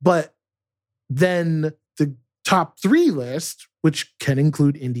 but then the top 3 list, which can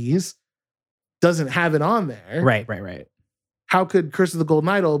include indies, doesn't have it on there. Right. How could Curse of the Golden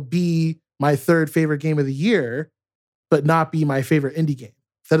Idol be my 3rd favorite game of the year, but not be my favorite indie game?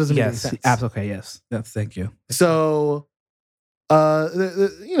 That doesn't make any sense. Okay, yes. Thank you. So,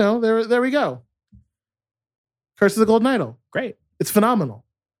 there we go. Curse of the Golden Idol. Great. It's phenomenal.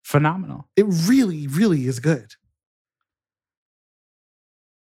 It really, really is good.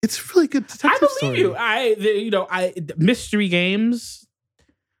 It's really good detective story. I believe you. Mystery games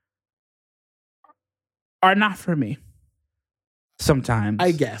are not for me sometimes,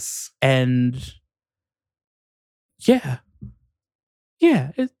 I guess. And yeah,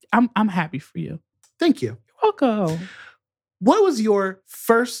 I'm happy for you. Thank you. You're welcome. What was your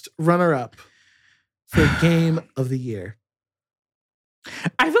first runner-up for Game of the Year?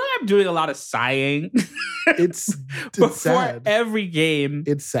 I feel like I'm doing a lot of sighing. It's before sad. Every game.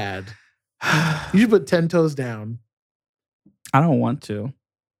 It's sad. You should put 10 toes down. I don't want to.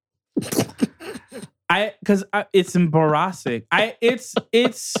 Because it's embarrassing. It's.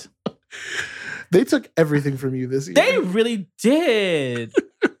 They took everything from you this year. They really did.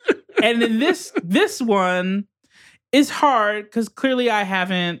 And then this one, It's hard because clearly I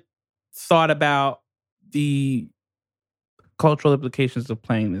haven't thought about the cultural implications of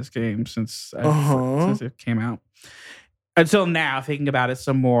playing this game since it came out. Until now, thinking about it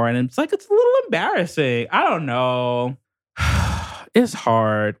some more, and it's like it's a little embarrassing. I don't know. It's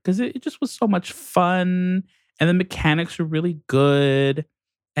hard because it just was so much fun, and the mechanics are really good,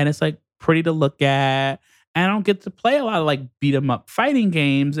 and it's like pretty to look at. And I don't get to play a lot of like beat 'em up fighting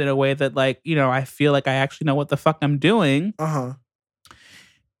games in a way that like, you know, I feel like I actually know what the fuck I'm doing.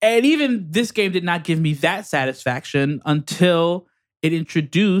 And even this game did not give me that satisfaction until it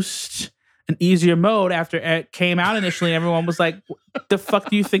introduced an easier mode after it came out initially. Everyone was like, what the fuck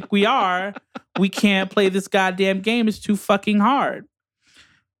do you think we are? We can't play this goddamn game. It's too fucking hard.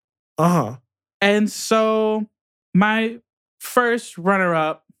 And so my first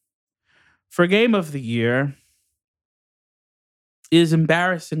runner-up for Game of the Year is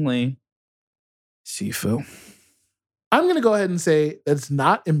embarrassingly Sifu. I'm going to go ahead and say that's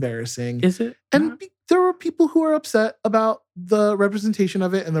not embarrassing. Is it? And there were people who were upset about the representation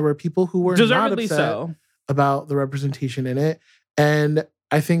of it, and there were people who were not upset about the representation in it. And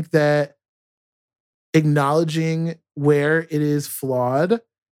I think that acknowledging where it is flawed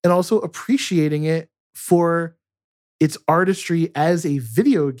and also appreciating it for its artistry as a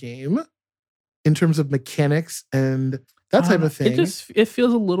video game in terms of mechanics and that type of thing. It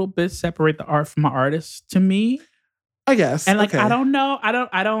feels a little bit separate the art from the artist to me. I guess. And like, okay. I don't know.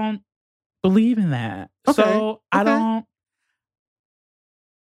 I don't believe in that. Okay. So I don't.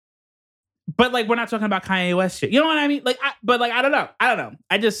 But like, we're not talking about Kanye West shit. You know what I mean? Like, I don't know.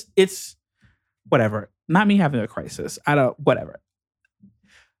 It's whatever. Not me having a crisis. Whatever.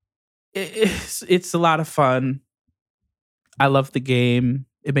 It's a lot of fun. I love the game.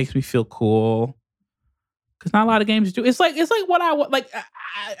 It makes me feel cool. Because not a lot of games do. It's like what I want. Like,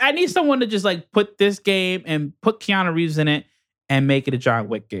 I need someone to just like put this game and put Keanu Reeves in it and make it a John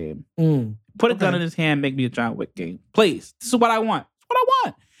Wick game. Put a gun in his hand, make me a John Wick game. Please. This is what I want. It's what I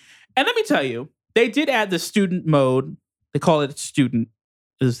want. And let me tell you, they did add the student mode. They call it student.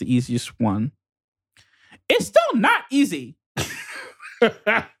 It is the easiest one. It's still not easy.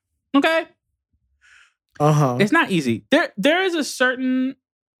 Okay? It's not easy. There is a certain...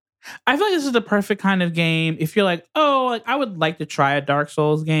 I feel like this is the perfect kind of game if you're like, oh, like I would like to try a Dark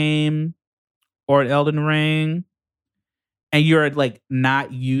Souls game or an Elden Ring, and you're like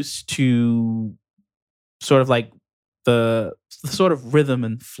not used to sort of like the sort of rhythm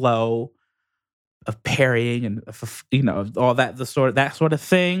and flow of parrying and you know all that that sort of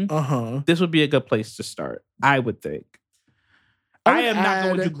thing. This would be a good place to start, I would think. I am not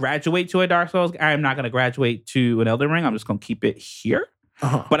going to graduate to a Dark Souls. I am not going to graduate to an Elden Ring. I'm just going to keep it here.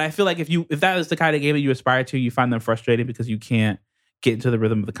 But I feel like if that is the kind of game that you aspire to, you find them frustrating because you can't get into the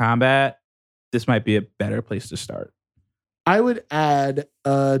rhythm of the combat, this might be a better place to start. I would add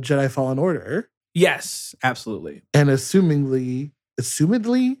Jedi Fallen Order. Yes, absolutely. And assumedly,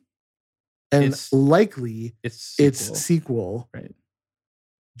 and likely, its sequel, right?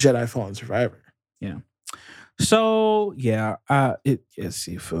 Jedi Fallen Survivor. Yeah. So yeah, it is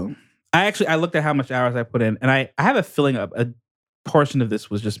Sifu. I looked at how much hours I put in, and I have a feeling of a portion of this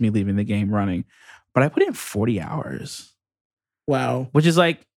was just me leaving the game running, but I put in 40 hours. Wow. Which is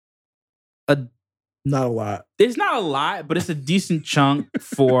like not a lot. It's not a lot, but it's a decent chunk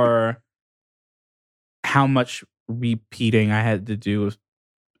for how much repeating I had to do with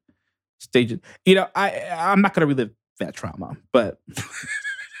stages. You know, I'm not going to relive that trauma, but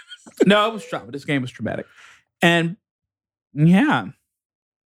no, it was trauma. This game was traumatic. And yeah.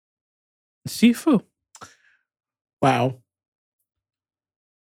 Sifu. Wow.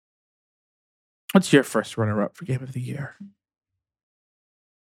 What's your first runner-up for Game of the Year?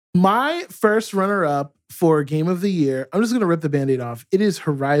 My first runner-up for Game of the Year, I'm just going to rip the Band-Aid off. It is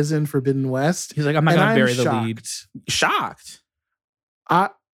Horizon Forbidden West. He's like, I'm not going to bury the lead. Shocked.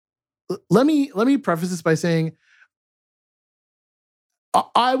 Let me preface this by saying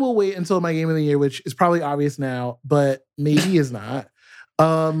I will wait until my Game of the Year, which is probably obvious now, but maybe is not.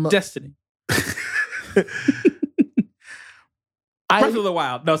 Destiny. Breath of the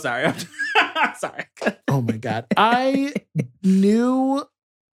Wild. No, sorry. Sorry. Oh my God. I knew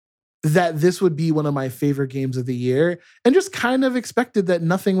that this would be one of my favorite games of the year and just kind of expected that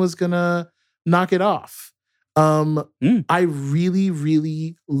nothing was going to knock it off. I really,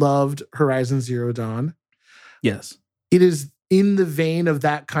 really loved Horizon Zero Dawn. Yes. It is in the vein of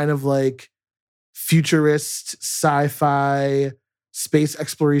that kind of like futurist sci-fi space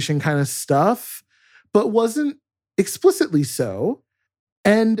exploration kind of stuff, but wasn't explicitly so.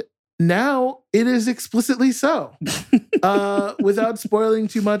 And now it is explicitly so. Without spoiling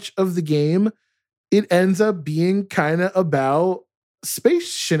too much of the game, it ends up being kind of about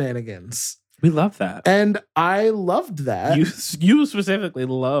space shenanigans. We love that. And I loved that. You specifically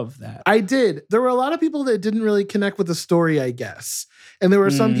love that. I did. There were a lot of people that didn't really connect with the story, I guess. And there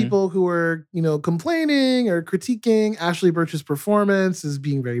were some people who were, complaining or critiquing Ashley Burch's performance as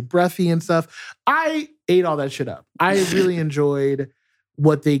being very breathy and stuff. I ate all that shit up. I really enjoyed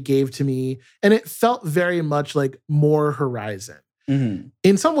what they gave to me. And it felt very much like more Horizon. Mm-hmm.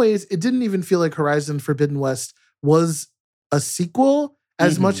 In some ways, it didn't even feel like Horizon Forbidden West was a sequel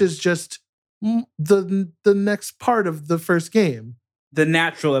as much as just the next part of the first game. The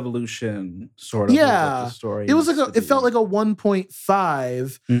natural evolution, sort of. Yeah. Of the story. It was like it felt like a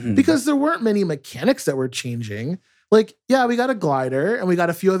 1.5 because there weren't many mechanics that were changing. Like, yeah, we got a glider and we got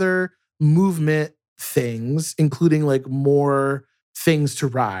a few other movement things, including like more things to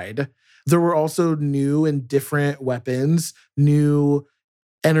ride. There were also new and different weapons, new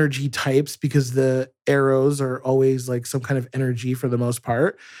energy types, because the arrows are always like some kind of energy for the most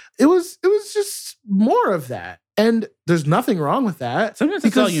part. It was just more of that. And there's nothing wrong with that. Sometimes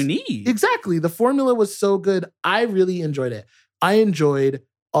that's all you need. Exactly. The formula was so good. I really enjoyed it. I enjoyed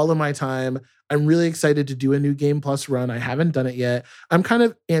all of my time. I'm really excited to do a new Game Plus run. I haven't done it yet. I'm kind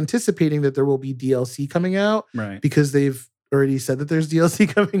of anticipating that there will be DLC coming out. Right. Because they've already said that there's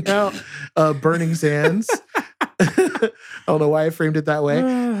DLC coming out. Burning Sands. I don't know why I framed it that way.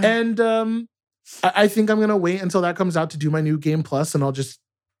 And I think I'm going to wait until that comes out to do my new Game Plus, and I'll just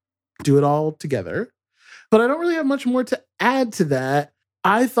do it all together. But I don't really have much more to add to that.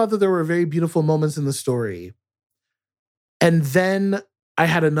 I thought that there were very beautiful moments in the story. And then I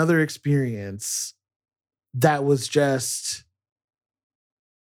had another experience that was just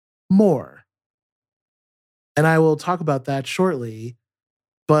more. And I will talk about that shortly.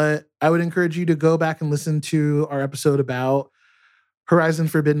 But I would encourage you to go back and listen to our episode about Horizon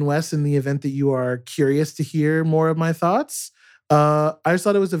Forbidden West in the event that you are curious to hear more of my thoughts. I just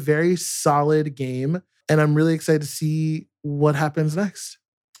thought it was a very solid game, and I'm really excited to see what happens next.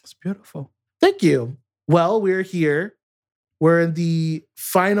 It's beautiful. Thank you. Well, we're here. We're in the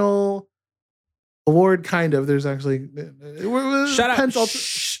final award, kind of. There's actually... Shut up.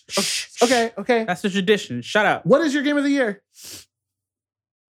 Okay. That's the tradition. Shut up. What is your game of the year?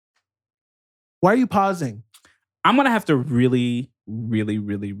 Why are you pausing? I'm going to have to really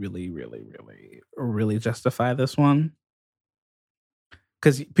justify this one.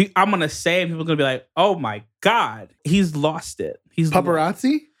 Because I'm going to say, and people are going to be like, oh my God, he's lost it. He's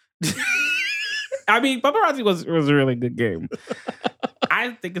Paparazzi? I mean, Paparazzi was a really good game. I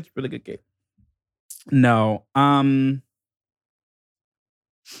think it's a really good game. No.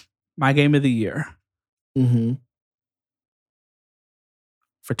 My game of the year. Mm-hmm.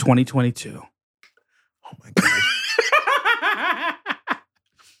 For 2022. Oh my God.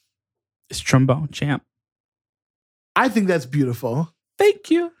 It's Trombone Champ. I think that's beautiful. Thank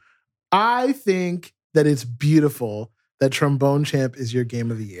you. I think that it's beautiful that Trombone Champ is your game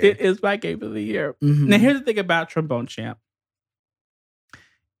of the year. It is my game of the year. Mm-hmm. Now, here's the thing about Trombone Champ.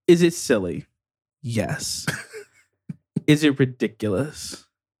 Is it silly? Yes. Is it ridiculous?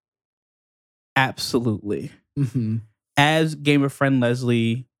 Absolutely. Mm-hmm. As gamer friend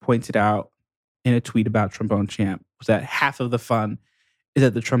Leslie pointed out in a tweet about Trombone Champ, was that half of the fun is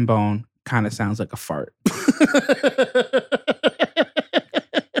that the trombone kind of sounds like a fart.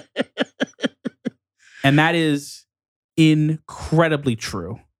 And that is incredibly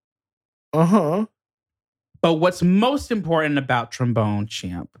true. Uh-huh. But what's most important about Trombone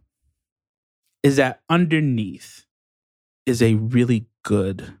Champ is that underneath is a really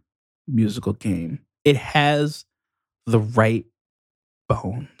good musical game. It has the right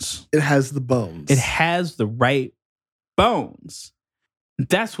bones. It has the bones. It has the right bones.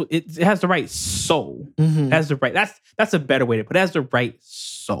 That's what it has, the right soul. Mm-hmm. It has the right. That's a better way to put it. It has the right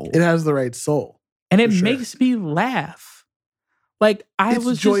soul. It has the right soul. And it makes me laugh. Like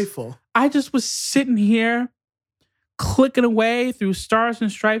It's joyful. I just was sitting here clicking away through Stars and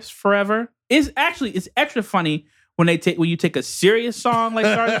Stripes Forever. It's extra funny when you take a serious song like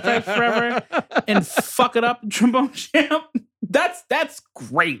Stars and Stripes Forever and fuck it up in Trombone Champ. That's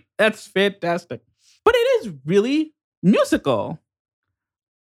great. That's fantastic. But it is really musical.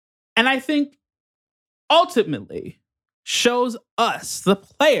 And I think ultimately shows us, the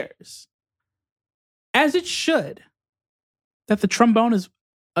players, as it should, that the trombone is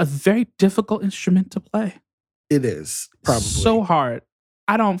a very difficult instrument to play. It is, probably. So hard.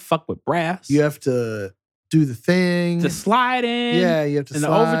 I don't fuck with brass. You have to do the thing. The slide in. Yeah, you have to and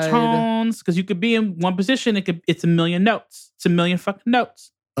slide. the overtones. Because you could be in one position, it's a million notes. It's a million fucking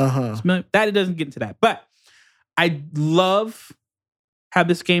notes. Uh-huh. That it doesn't get into that. But I love how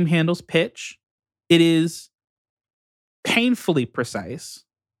this game handles pitch. it is painfully precise.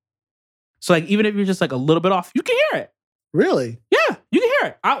 So like even if you're just like a little bit off, you can hear it. Really? Yeah, you can hear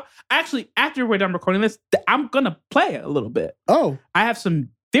it. I'll actually, after we're done recording this, I'm gonna play it a little bit. Oh. I have some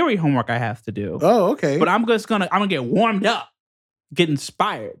theory homework I have to do. Oh, okay. But I'm gonna get warmed up, get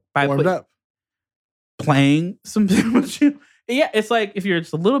inspired by playing some. Yeah, it's like if you're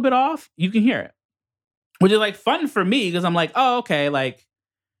just a little bit off, you can hear it, which is like fun for me because I'm like, oh, okay, like,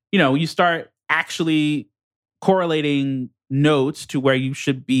 you know, you start actually correlating notes to where you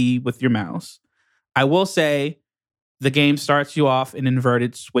should be with your mouse. I will say the game starts you off in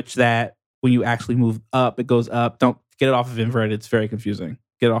inverted, switch that. When you actually move up, it goes up. Don't get it off of inverted. It's very confusing.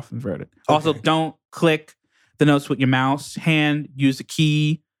 Get it off inverted. Okay. Also, don't click the notes with your mouse hand. Use a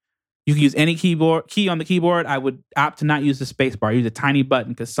key. You can use any key on the keyboard. I would opt to not use the space bar. Use a tiny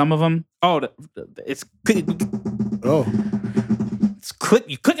button because some of them, it's click.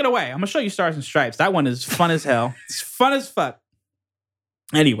 You click it away. I'm gonna show you Stars and Stripes. That one is fun as hell. It's fun as fuck.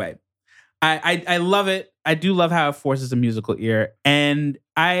 Anyway, I love it. I do love how it forces a musical ear, and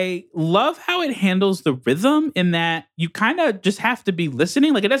I love how it handles the rhythm in that you kind of just have to be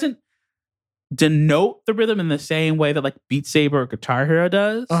listening. Like it doesn't denote the rhythm in the same way that like Beat Saber or Guitar Hero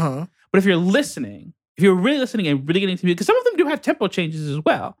does. Uh-huh. But if you're listening, if you're really listening and really getting to music, because some of them do have tempo changes as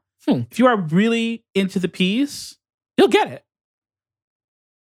well. If you are really into the piece, you'll get it.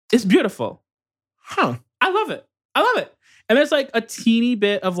 It's beautiful. Huh. I love it. And there's like a teeny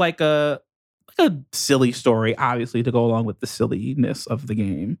bit of like a silly story, obviously, to go along with the silliness of the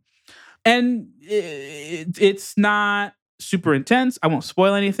game. And it's not super intense. I won't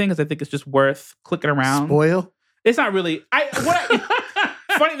spoil anything because I think it's just worth clicking around. Spoil? It's not really.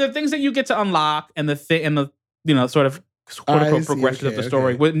 Funny, the things that you get to unlock and the sort of quote unquote progression of the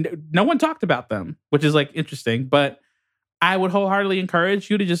story. Okay. No one talked about them, which is like interesting. But I would wholeheartedly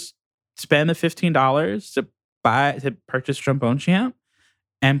encourage you to just spend the $15 to purchase Trombone Champ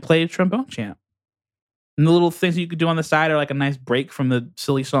and play Trombone Champ. And the little things that you could do on the side are like a nice break from the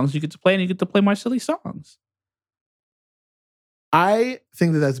silly songs you get to play, and you get to play more silly songs. I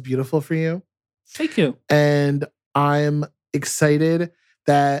think that that's beautiful for you. Thank you. And I'm excited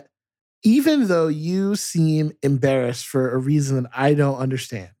that even though you seem embarrassed for a reason that I don't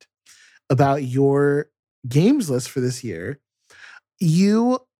understand about your games list for this year,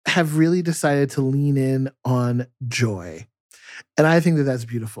 you have really decided to lean in on joy. And I think that that's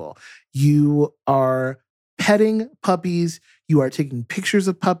beautiful. You are petting puppies. You are taking pictures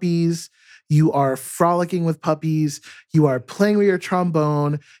of puppies. You are frolicking with puppies. You are playing with your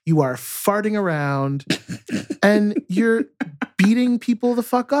trombone. You are farting around. And you're beating people the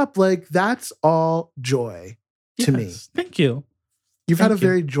fuck up. Like, that's all joy to me. Thank you. You've had a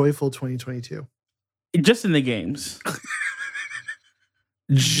very joyful 2022. Just in the games.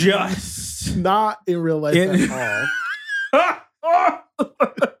 Just. Not in real life at all.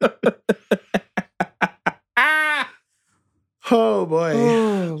 Oh boy.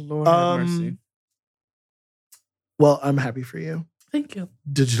 Oh, Lord have mercy. Well, I'm happy for you. Thank you.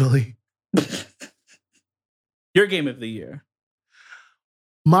 Digitally. Your game of the year.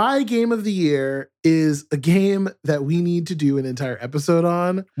 My game of the year is a game that we need to do an entire episode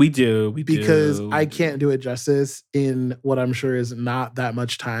on. We do. Because I can't do it justice in what I'm sure is not that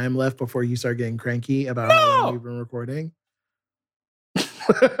much time left before you start getting cranky about how long we've been recording.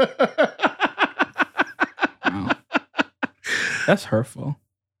 Wow. That's hurtful.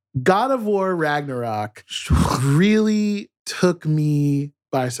 God of War Ragnarok really took me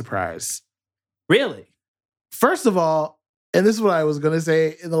by surprise. Really? First of all, and this is what I was going to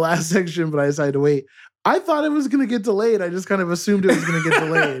say in the last section, but I decided to wait. I thought it was going to get delayed. I just kind of assumed it was going to get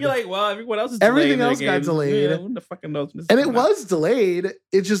delayed. You're like, well, everyone else is delayed. Everything else got delayed. Yeah, who the fucking knows? And it was delayed.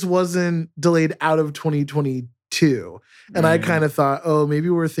 It just wasn't delayed out of 2022. And I kind of thought, oh, maybe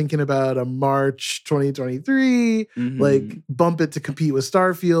we're thinking about a March 2023, like bump it to compete with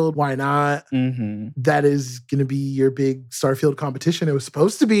Starfield. Why not? That is going to be your big Starfield competition. It was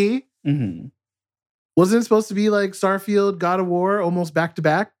supposed to be. Wasn't it supposed to be like Starfield, God of War, almost back to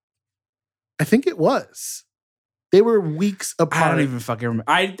back? I think it was. They were weeks apart. I don't even fucking remember.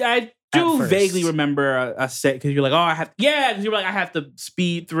 I do vaguely remember a set because you're like, oh, because you were like, I have to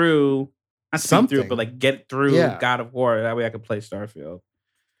speed through. Not speed through, but like get through God of War. That way I could play Starfield.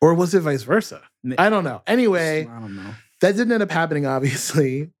 Or was it vice versa? I don't know. Anyway, I don't know. That didn't end up happening,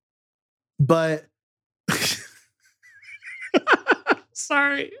 obviously. But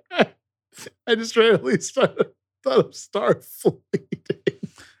sorry. I just randomly thought of Starfleet.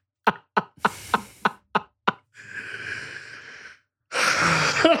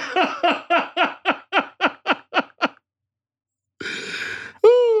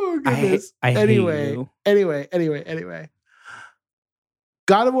 I this. I hate you. Anyway.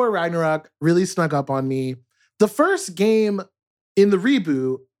 God of War Ragnarok really snuck up on me. The first game in the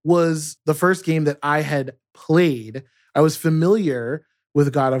reboot was the first game that I had played. I was familiar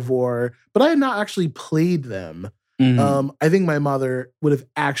with God of War, but I had not actually played them. I think my mother would have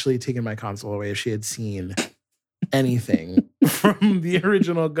actually taken my console away if she had seen anything from the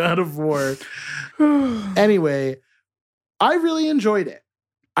original God of War. Anyway, I really enjoyed it.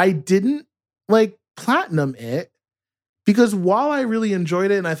 I didn't platinum it because while I really enjoyed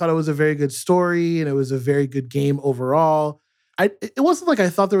it and I thought it was a very good story and it was a very good game overall, it wasn't like I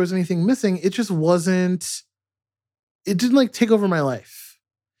thought there was anything missing. It just wasn't. It didn't take over my life.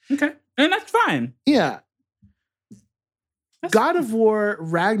 Okay, and that's fine. Yeah. God of War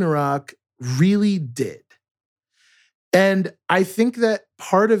Ragnarok really did. And I think that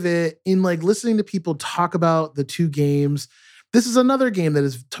part of it, in listening to people talk about the two games, this is another game that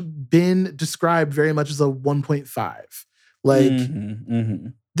has been described very much as a 1.5.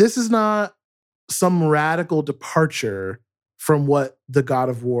 This is not some radical departure from what the God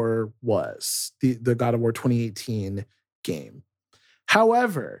of War was, the God of War 2018 game.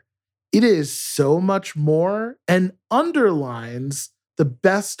 However, it is so much more and underlines the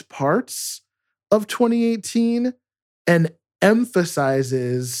best parts of 2018 and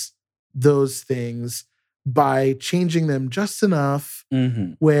emphasizes those things by changing them just enough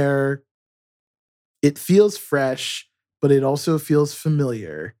where it feels fresh, but it also feels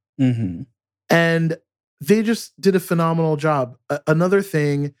familiar. And they just did a phenomenal job. Another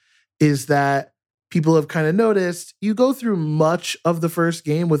thing is that people have kind of noticed, you go through much of the first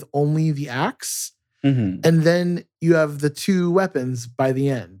game with only the axe, and then you have the two weapons by the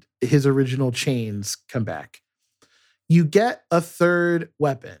end. His original chains come back. You get a third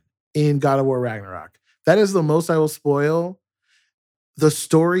weapon in God of War Ragnarok. That is the most I will spoil. The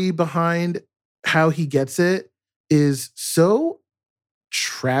story behind how he gets it is so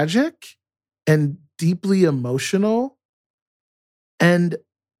tragic and deeply emotional and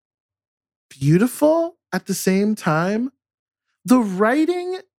beautiful at the same time. The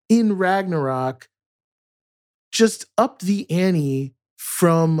writing in Ragnarok just upped the ante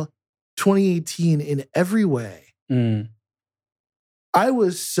from 2018 in every way. I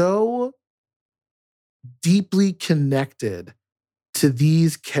was so deeply connected to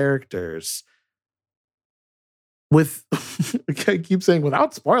these characters with, I keep saying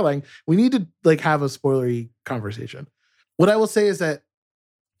without spoiling, we need to have a spoilery conversation. What I will say is that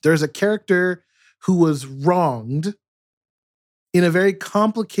there's a character who was wronged in a very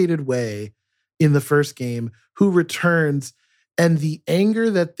complicated way in the first game who returns, and the anger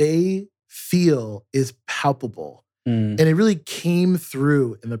that they feel is palpable. And it really came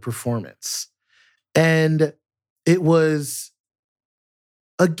through in the performance. And it was,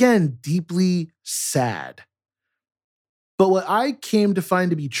 again, deeply sad. But what I came to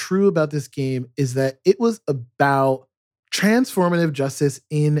find to be true about this game is that it was about transformative justice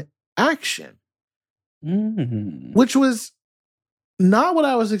in action, which was not what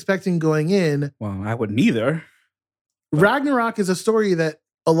I was expecting going in. Well, I wouldn't either. Ragnarok is a story that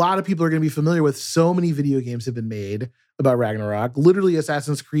a lot of people are going to be familiar with. So many video games have been made about Ragnarok. Literally,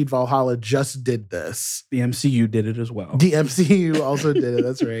 Assassin's Creed Valhalla just did this. The MCU did it as well. The MCU also did it.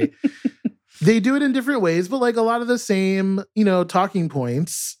 That's right. They do it in different ways, but a lot of the same, talking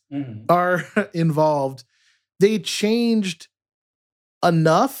points are involved. They changed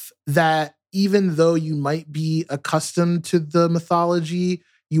enough that even though you might be accustomed to the mythology,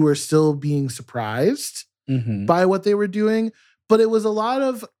 you were still being surprised by what they were doing. But it was a lot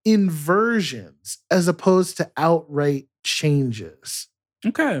of inversions as opposed to outright changes.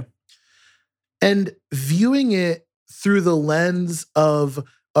 Okay. And viewing it through the lens of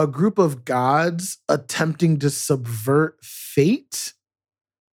a group of gods attempting to subvert fate,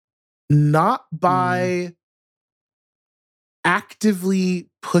 not by actively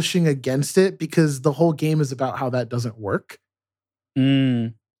pushing against it, because the whole game is about how that doesn't work,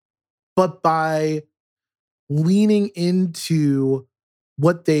 but by leaning into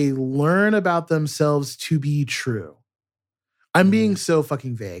what they learn about themselves to be true. I'm being so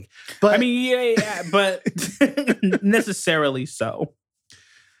fucking vague, but I mean, yeah, but necessarily so.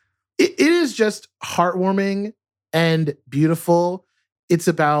 It is just heartwarming and beautiful. It's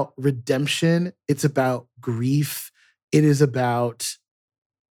about redemption. It's about grief. It is about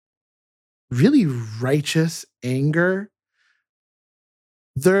really righteous anger.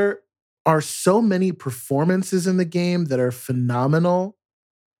 There are so many performances in the game that are phenomenal.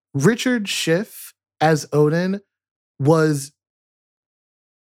 Richard Schiff as Odin was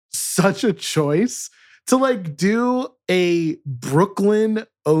such a choice to like do a Brooklyn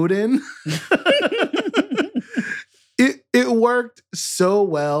Odin. It worked so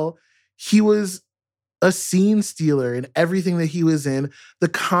well. He was a scene stealer in everything that he was in. The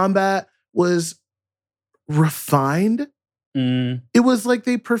combat was refined. It was like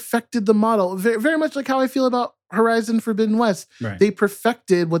they perfected the model. Very, very much like how I feel about Horizon Forbidden West. Right. They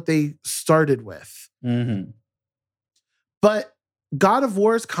perfected what they started with. Mm-hmm. But God of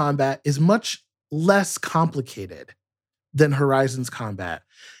War's combat is much less complicated than Horizon's combat.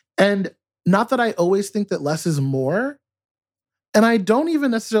 And not that I always think that less is more. And I don't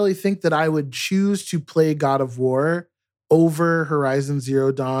even necessarily think that I would choose to play God of War over Horizon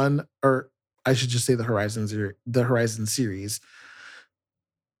Zero Dawn, or I should just say the Horizon series.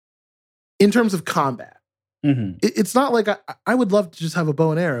 In terms of combat. Mm-hmm. It's not like I would love to just have a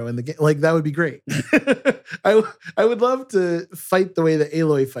bow and arrow in the game. Like, that would be great. I would love to fight the way that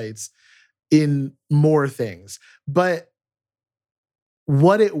Aloy fights in more things. But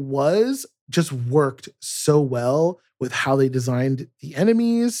what it was just worked so well with how they designed the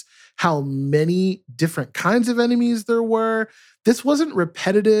enemies, how many different kinds of enemies there were. This wasn't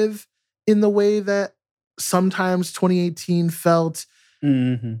repetitive in the way that sometimes 2018 felt.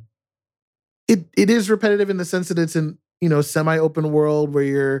 Mm-hmm. It is repetitive in the sense that it's in, semi-open world where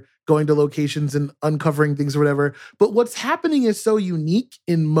you're going to locations and uncovering things or whatever. But what's happening is so unique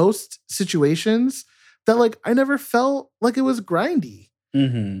in most situations that like I never felt like it was grindy.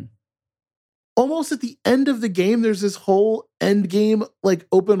 Mm-hmm. Almost at the end of the game, there's this whole end game like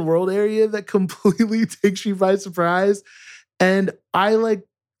open world area that completely takes you by surprise. And I like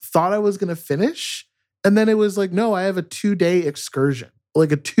thought I was gonna finish. And then it was like, no, I have a 2-day excursion,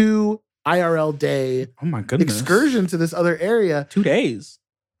 like a 2 IRL day excursion to this other area. 2 days.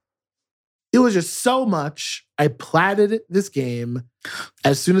 It was just so much. I platted this game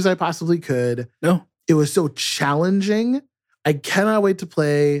as soon as I possibly could. No. It was so challenging. I cannot wait to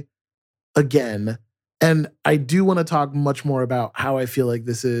play again. And I do want to talk much more about how I feel like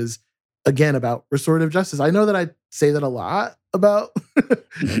this is, again, about restorative justice. I know that I say that a lot about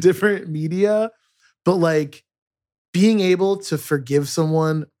different media, but like being able to forgive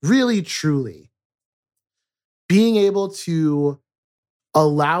someone really, truly, being able to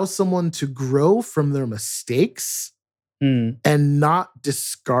allow someone to grow from their mistakes and not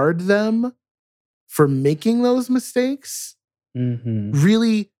discard them for making those mistakes,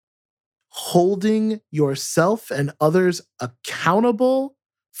 really holding yourself and others accountable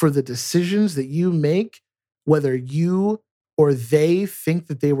for the decisions that you make, whether you or they think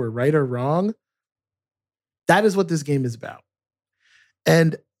that they were right or wrong. That is what this game is about.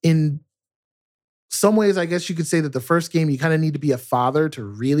 And in some ways, I guess you could say that the first game, you kind of need to be a father to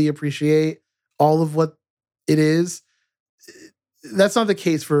really appreciate all of what it is. That's not the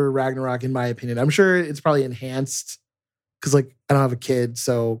case for Ragnarok, in my opinion. I'm sure it's probably enhanced because, like, I don't have a kid,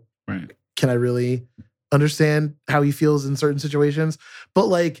 so can I really understand how he feels in certain situations? But,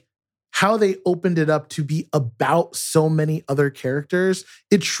 like, how they opened it up to be about so many other characters,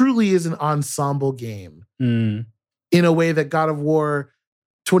 it truly is an ensemble game in a way that God of War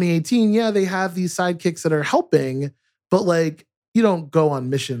 2018, yeah, they have these sidekicks that are helping, but like you don't go on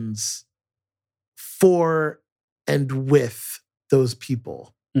missions for and with those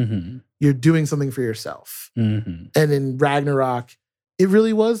people. You're doing something for yourself. And in Ragnarok, it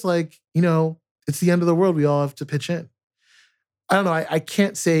really was like, it's the end of the world. We all have to pitch in. I don't know. I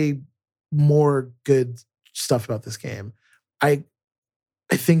can't say more good stuff about this game. I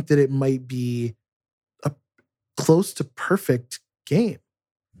think that it might be a close to perfect game.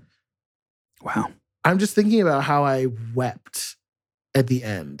 Wow. I'm just thinking about how I wept at the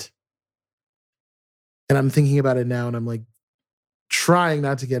end. And I'm thinking about it now and I'm like trying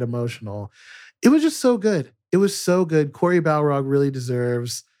not to get emotional. It was just so good. It was so good. Cory Balrog really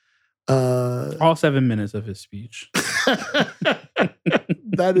deserves all 7 minutes of his speech.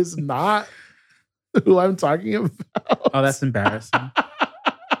 That is not who I'm talking about. Oh, that's embarrassing.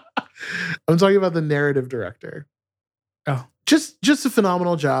 I'm talking about the narrative director. Oh. Just a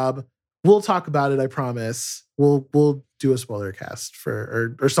phenomenal job. We'll talk about it, I promise. We'll do a spoiler cast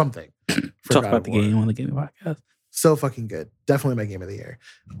for or something. For talk about the game on the Gaming Podcast. So fucking good. Definitely my game of the year.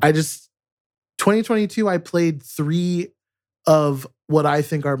 2022, I played 3 of what I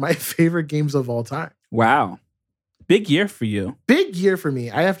think are my favorite games of all time. Wow. Big year for you. Big year for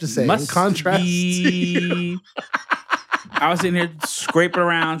me, I have to say. In contrast I was sitting here scraping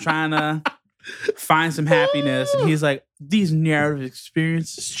around trying to find some happiness. And he's like, these narrative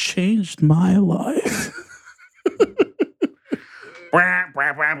experiences changed my life.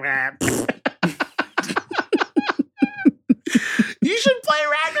 You should play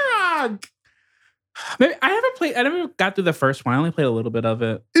Ragnarok. Maybe I never got through the first one. I only played a little bit of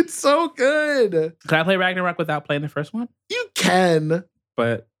it. It's so good. Can I play Ragnarok without playing the first one? You can,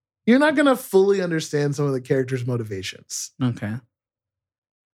 but you're not going to fully understand some of the characters' motivations. Okay.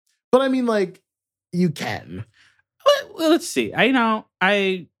 But I mean, like, you can. Well, let's see.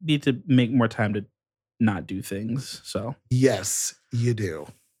 I need to make more time to not do things. So yes, you do.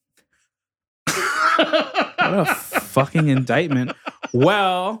 What a fucking indictment.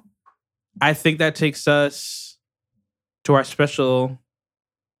 Well, I think that takes us to our special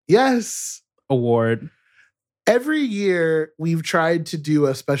award. Every year we've tried to do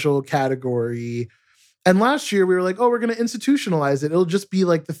a special category. And last year we were like, oh, we're going to institutionalize it. It'll just be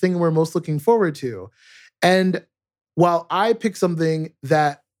like the thing we're most looking forward to. And while I picked something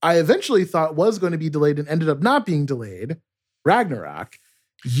that I eventually thought was going to be delayed and ended up not being delayed, Ragnarok,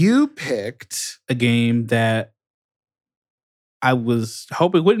 you picked a game that I was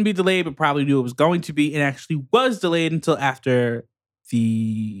hoping wouldn't be delayed, but probably knew it was going to be, and actually was delayed until after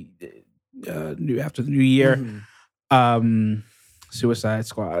the new year. Mm-hmm. Suicide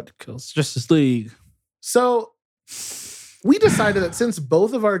Squad Kills Justice League. So we decided that since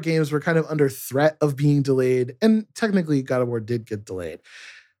both of our games were kind of under threat of being delayed, and technically God of War did get delayed,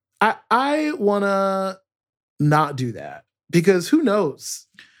 I want to not do that, because who knows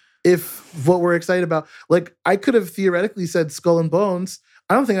if what we're excited about, like, I could have theoretically said Skull and Bones.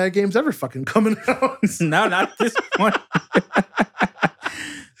 I don't think that game's ever fucking coming out. No, not at this point.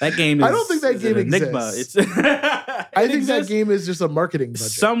 That game is, I don't think that game enigma. exists. I think that game is just a marketing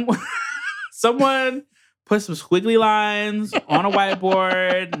budget. Someone put some squiggly lines on a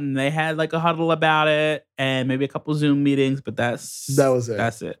whiteboard, and they had like a huddle about it, and maybe a couple Zoom meetings, but that was it.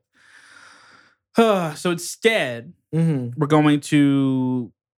 That's it. So instead, we're going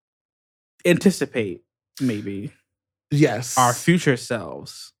to anticipate maybe our future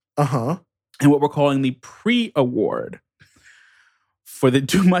selves. And what we're calling the pre-award for the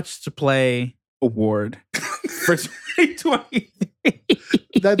Too Much to Play award for 2023.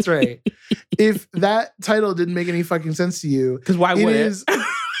 That's right. If that title didn't make any fucking sense to you, because why would it? Is the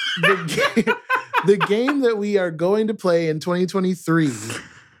game that we are going to play in 2023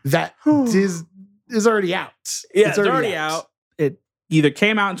 that is already out. Yeah, it's already out. It either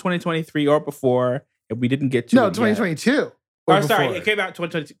came out in 2023 or before, and we didn't get to it 2022. Yet. Oh, sorry, it came out in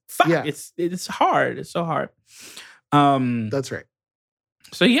 2022. Fuck, yeah. It's hard. It's so hard. That's right.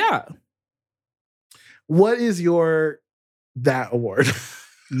 So yeah. What is that award?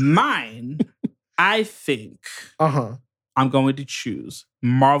 Mine, I think I'm going to choose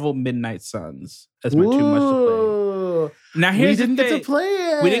Marvel Midnight Suns as my Too Much to Play. Now here's we didn't get to play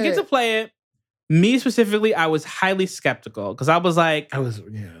it. We didn't get to play it. Me specifically, I was highly skeptical because I was like,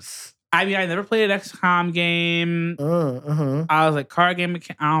 yes. I mean, I never played an XCOM game. I was like, card game,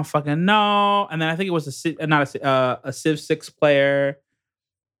 I don't fucking know. And then I think it was a Civ 6 player.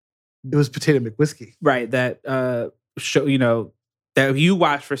 It was Potato McWhiskey. Right, that that you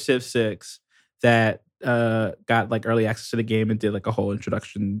watched for Civ 6 that got like early access to the game and did like a whole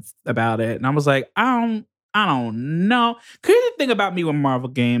introduction about it. And I was like, I don't know. Crazy thing about me with Marvel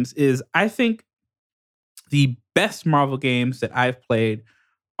games is I think the best Marvel games that I've played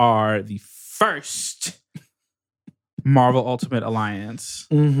are the first Marvel Ultimate Alliance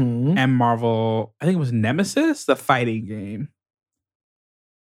and Marvel, I think it was Nemesis, the fighting game.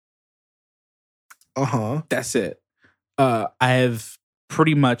 That's it. I have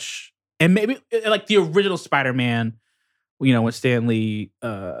pretty much, and maybe like the original Spider-Man, when Stan Lee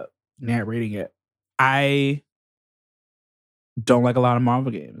narrating it. I don't like a lot of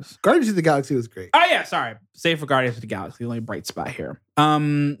Marvel games. Guardians of the Galaxy was great. Oh yeah, sorry. Save for Guardians of the Galaxy, the only bright spot here.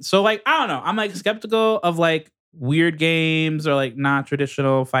 So like, I don't know. I'm like skeptical of like weird games or like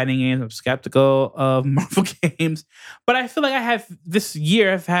non-traditional fighting games. I'm skeptical of Marvel games. But I feel like I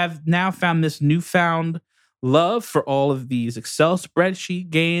have now found this newfound love for all of these Excel spreadsheet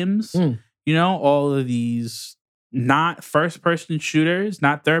games. All of these not first-person shooters,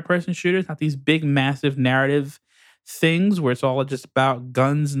 not third-person shooters, not these big, massive narrative things where it's all just about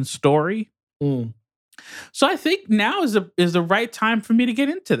guns and story. So I think now is the right time for me to get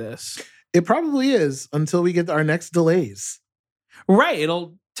into this. It probably is until we get our next delays. Right.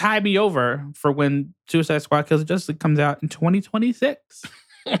 It'll tie me over for when Suicide Squad Kills Justice League comes out in 2026.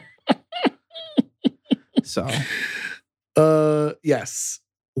 So. Yes.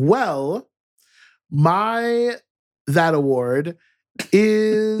 Well, that award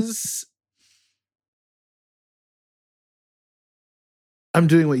is... I'm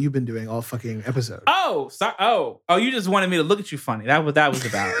doing what you've been doing all fucking episode. Oh, sorry. Oh, you just wanted me to look at you funny. That was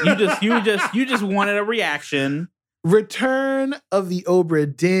about. You just wanted a reaction. Return of the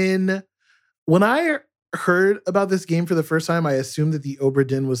Obra Dinn. When I heard about this game for the first time, I assumed that the Obra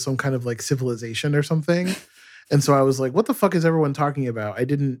Dinn was some kind of like civilization or something. And so I was like, what the fuck is everyone talking about? I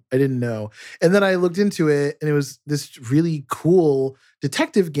didn't know. And then I looked into it and it was this really cool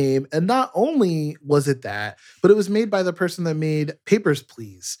detective game. And not only was it that, but it was made by the person that made Papers,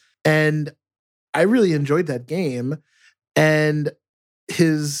 Please. And I really enjoyed that game. And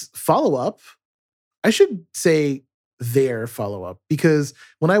his follow-up, I should say their follow-up, because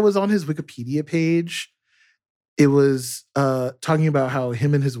when I was on his Wikipedia page, it was talking about how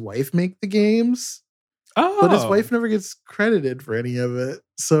him and his wife make the games. Oh. But his wife never gets credited for any of it.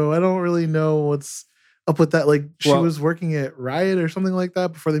 So I don't really know what's up with that. Like, she was working at Riot or something like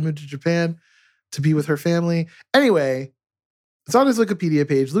that before they moved to Japan to be with her family. Anyway, it's on his Wikipedia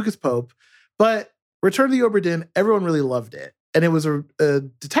page, Lucas Pope. But Return to the Obra Dinn, everyone really loved it. And it was a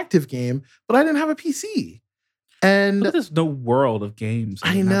detective game, but I didn't have a PC. And there's no world of games.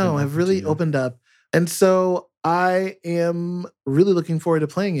 I know. I've really opened up. And so I am really looking forward to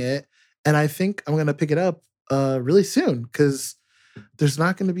playing it. And I think I'm going to pick it up really soon, because there's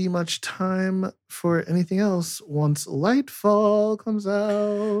not going to be much time for anything else once Lightfall comes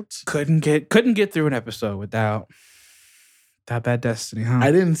out. Couldn't get through an episode without that bad Destiny, huh?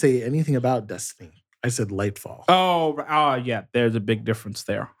 I didn't say anything about Destiny. I said Lightfall. Oh, yeah. There's a big difference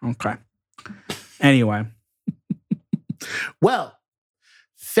there. Okay. Anyway. Well,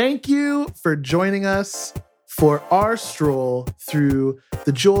 thank you for joining us for our stroll through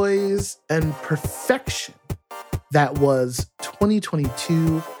the joys and perfection that was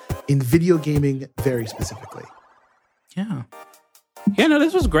 2022 in video gaming, very specifically. Yeah. Yeah, no,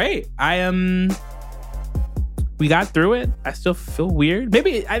 this was great. We got through it. I still feel weird.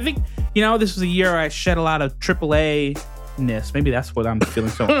 Maybe, I think, this was a year I shed a lot of AAA-ness. Maybe that's what I'm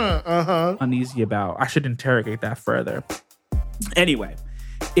feeling so uneasy about. I should interrogate that further. Anyway,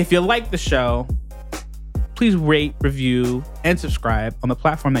 if you like the show, please rate, review, and subscribe on the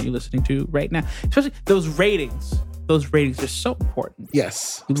platform that you're listening to right now. Especially those ratings. Those ratings are so important.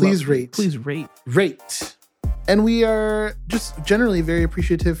 Yes. Please rate. Please rate. Rate. And we are just generally very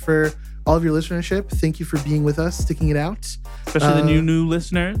appreciative for all of your listenership. Thank you for being with us, sticking it out. Especially the new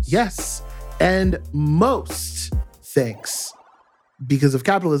listeners. Yes. And most thanks, because of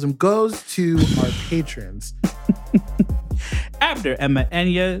capitalism, goes to our patrons. Abder, Emma,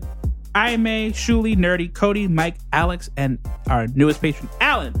 Enya, Aime, Shuli, Nerdy, Cody, Mike, Alex, and our newest patron,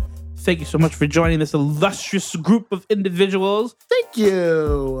 Alan. Thank you so much for joining this illustrious group of individuals. Thank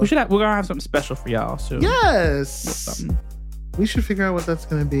you. We're gonna have something special for y'all soon. Yes. We should figure out what that's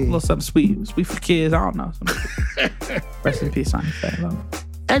gonna be. A little something sweet for kids. I don't know. Rest in peace, Seinfeld.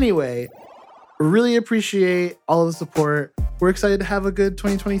 Anyway, really appreciate all of the support. We're excited to have a good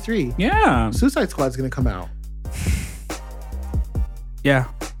 2023. Yeah. Suicide Squad's gonna come out. Yeah.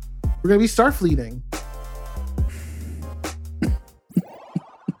 We're gonna be Starfleeting.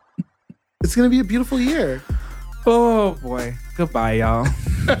 It's gonna be a beautiful year. Oh boy. Goodbye, y'all.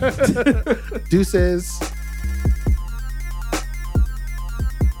 Deuces.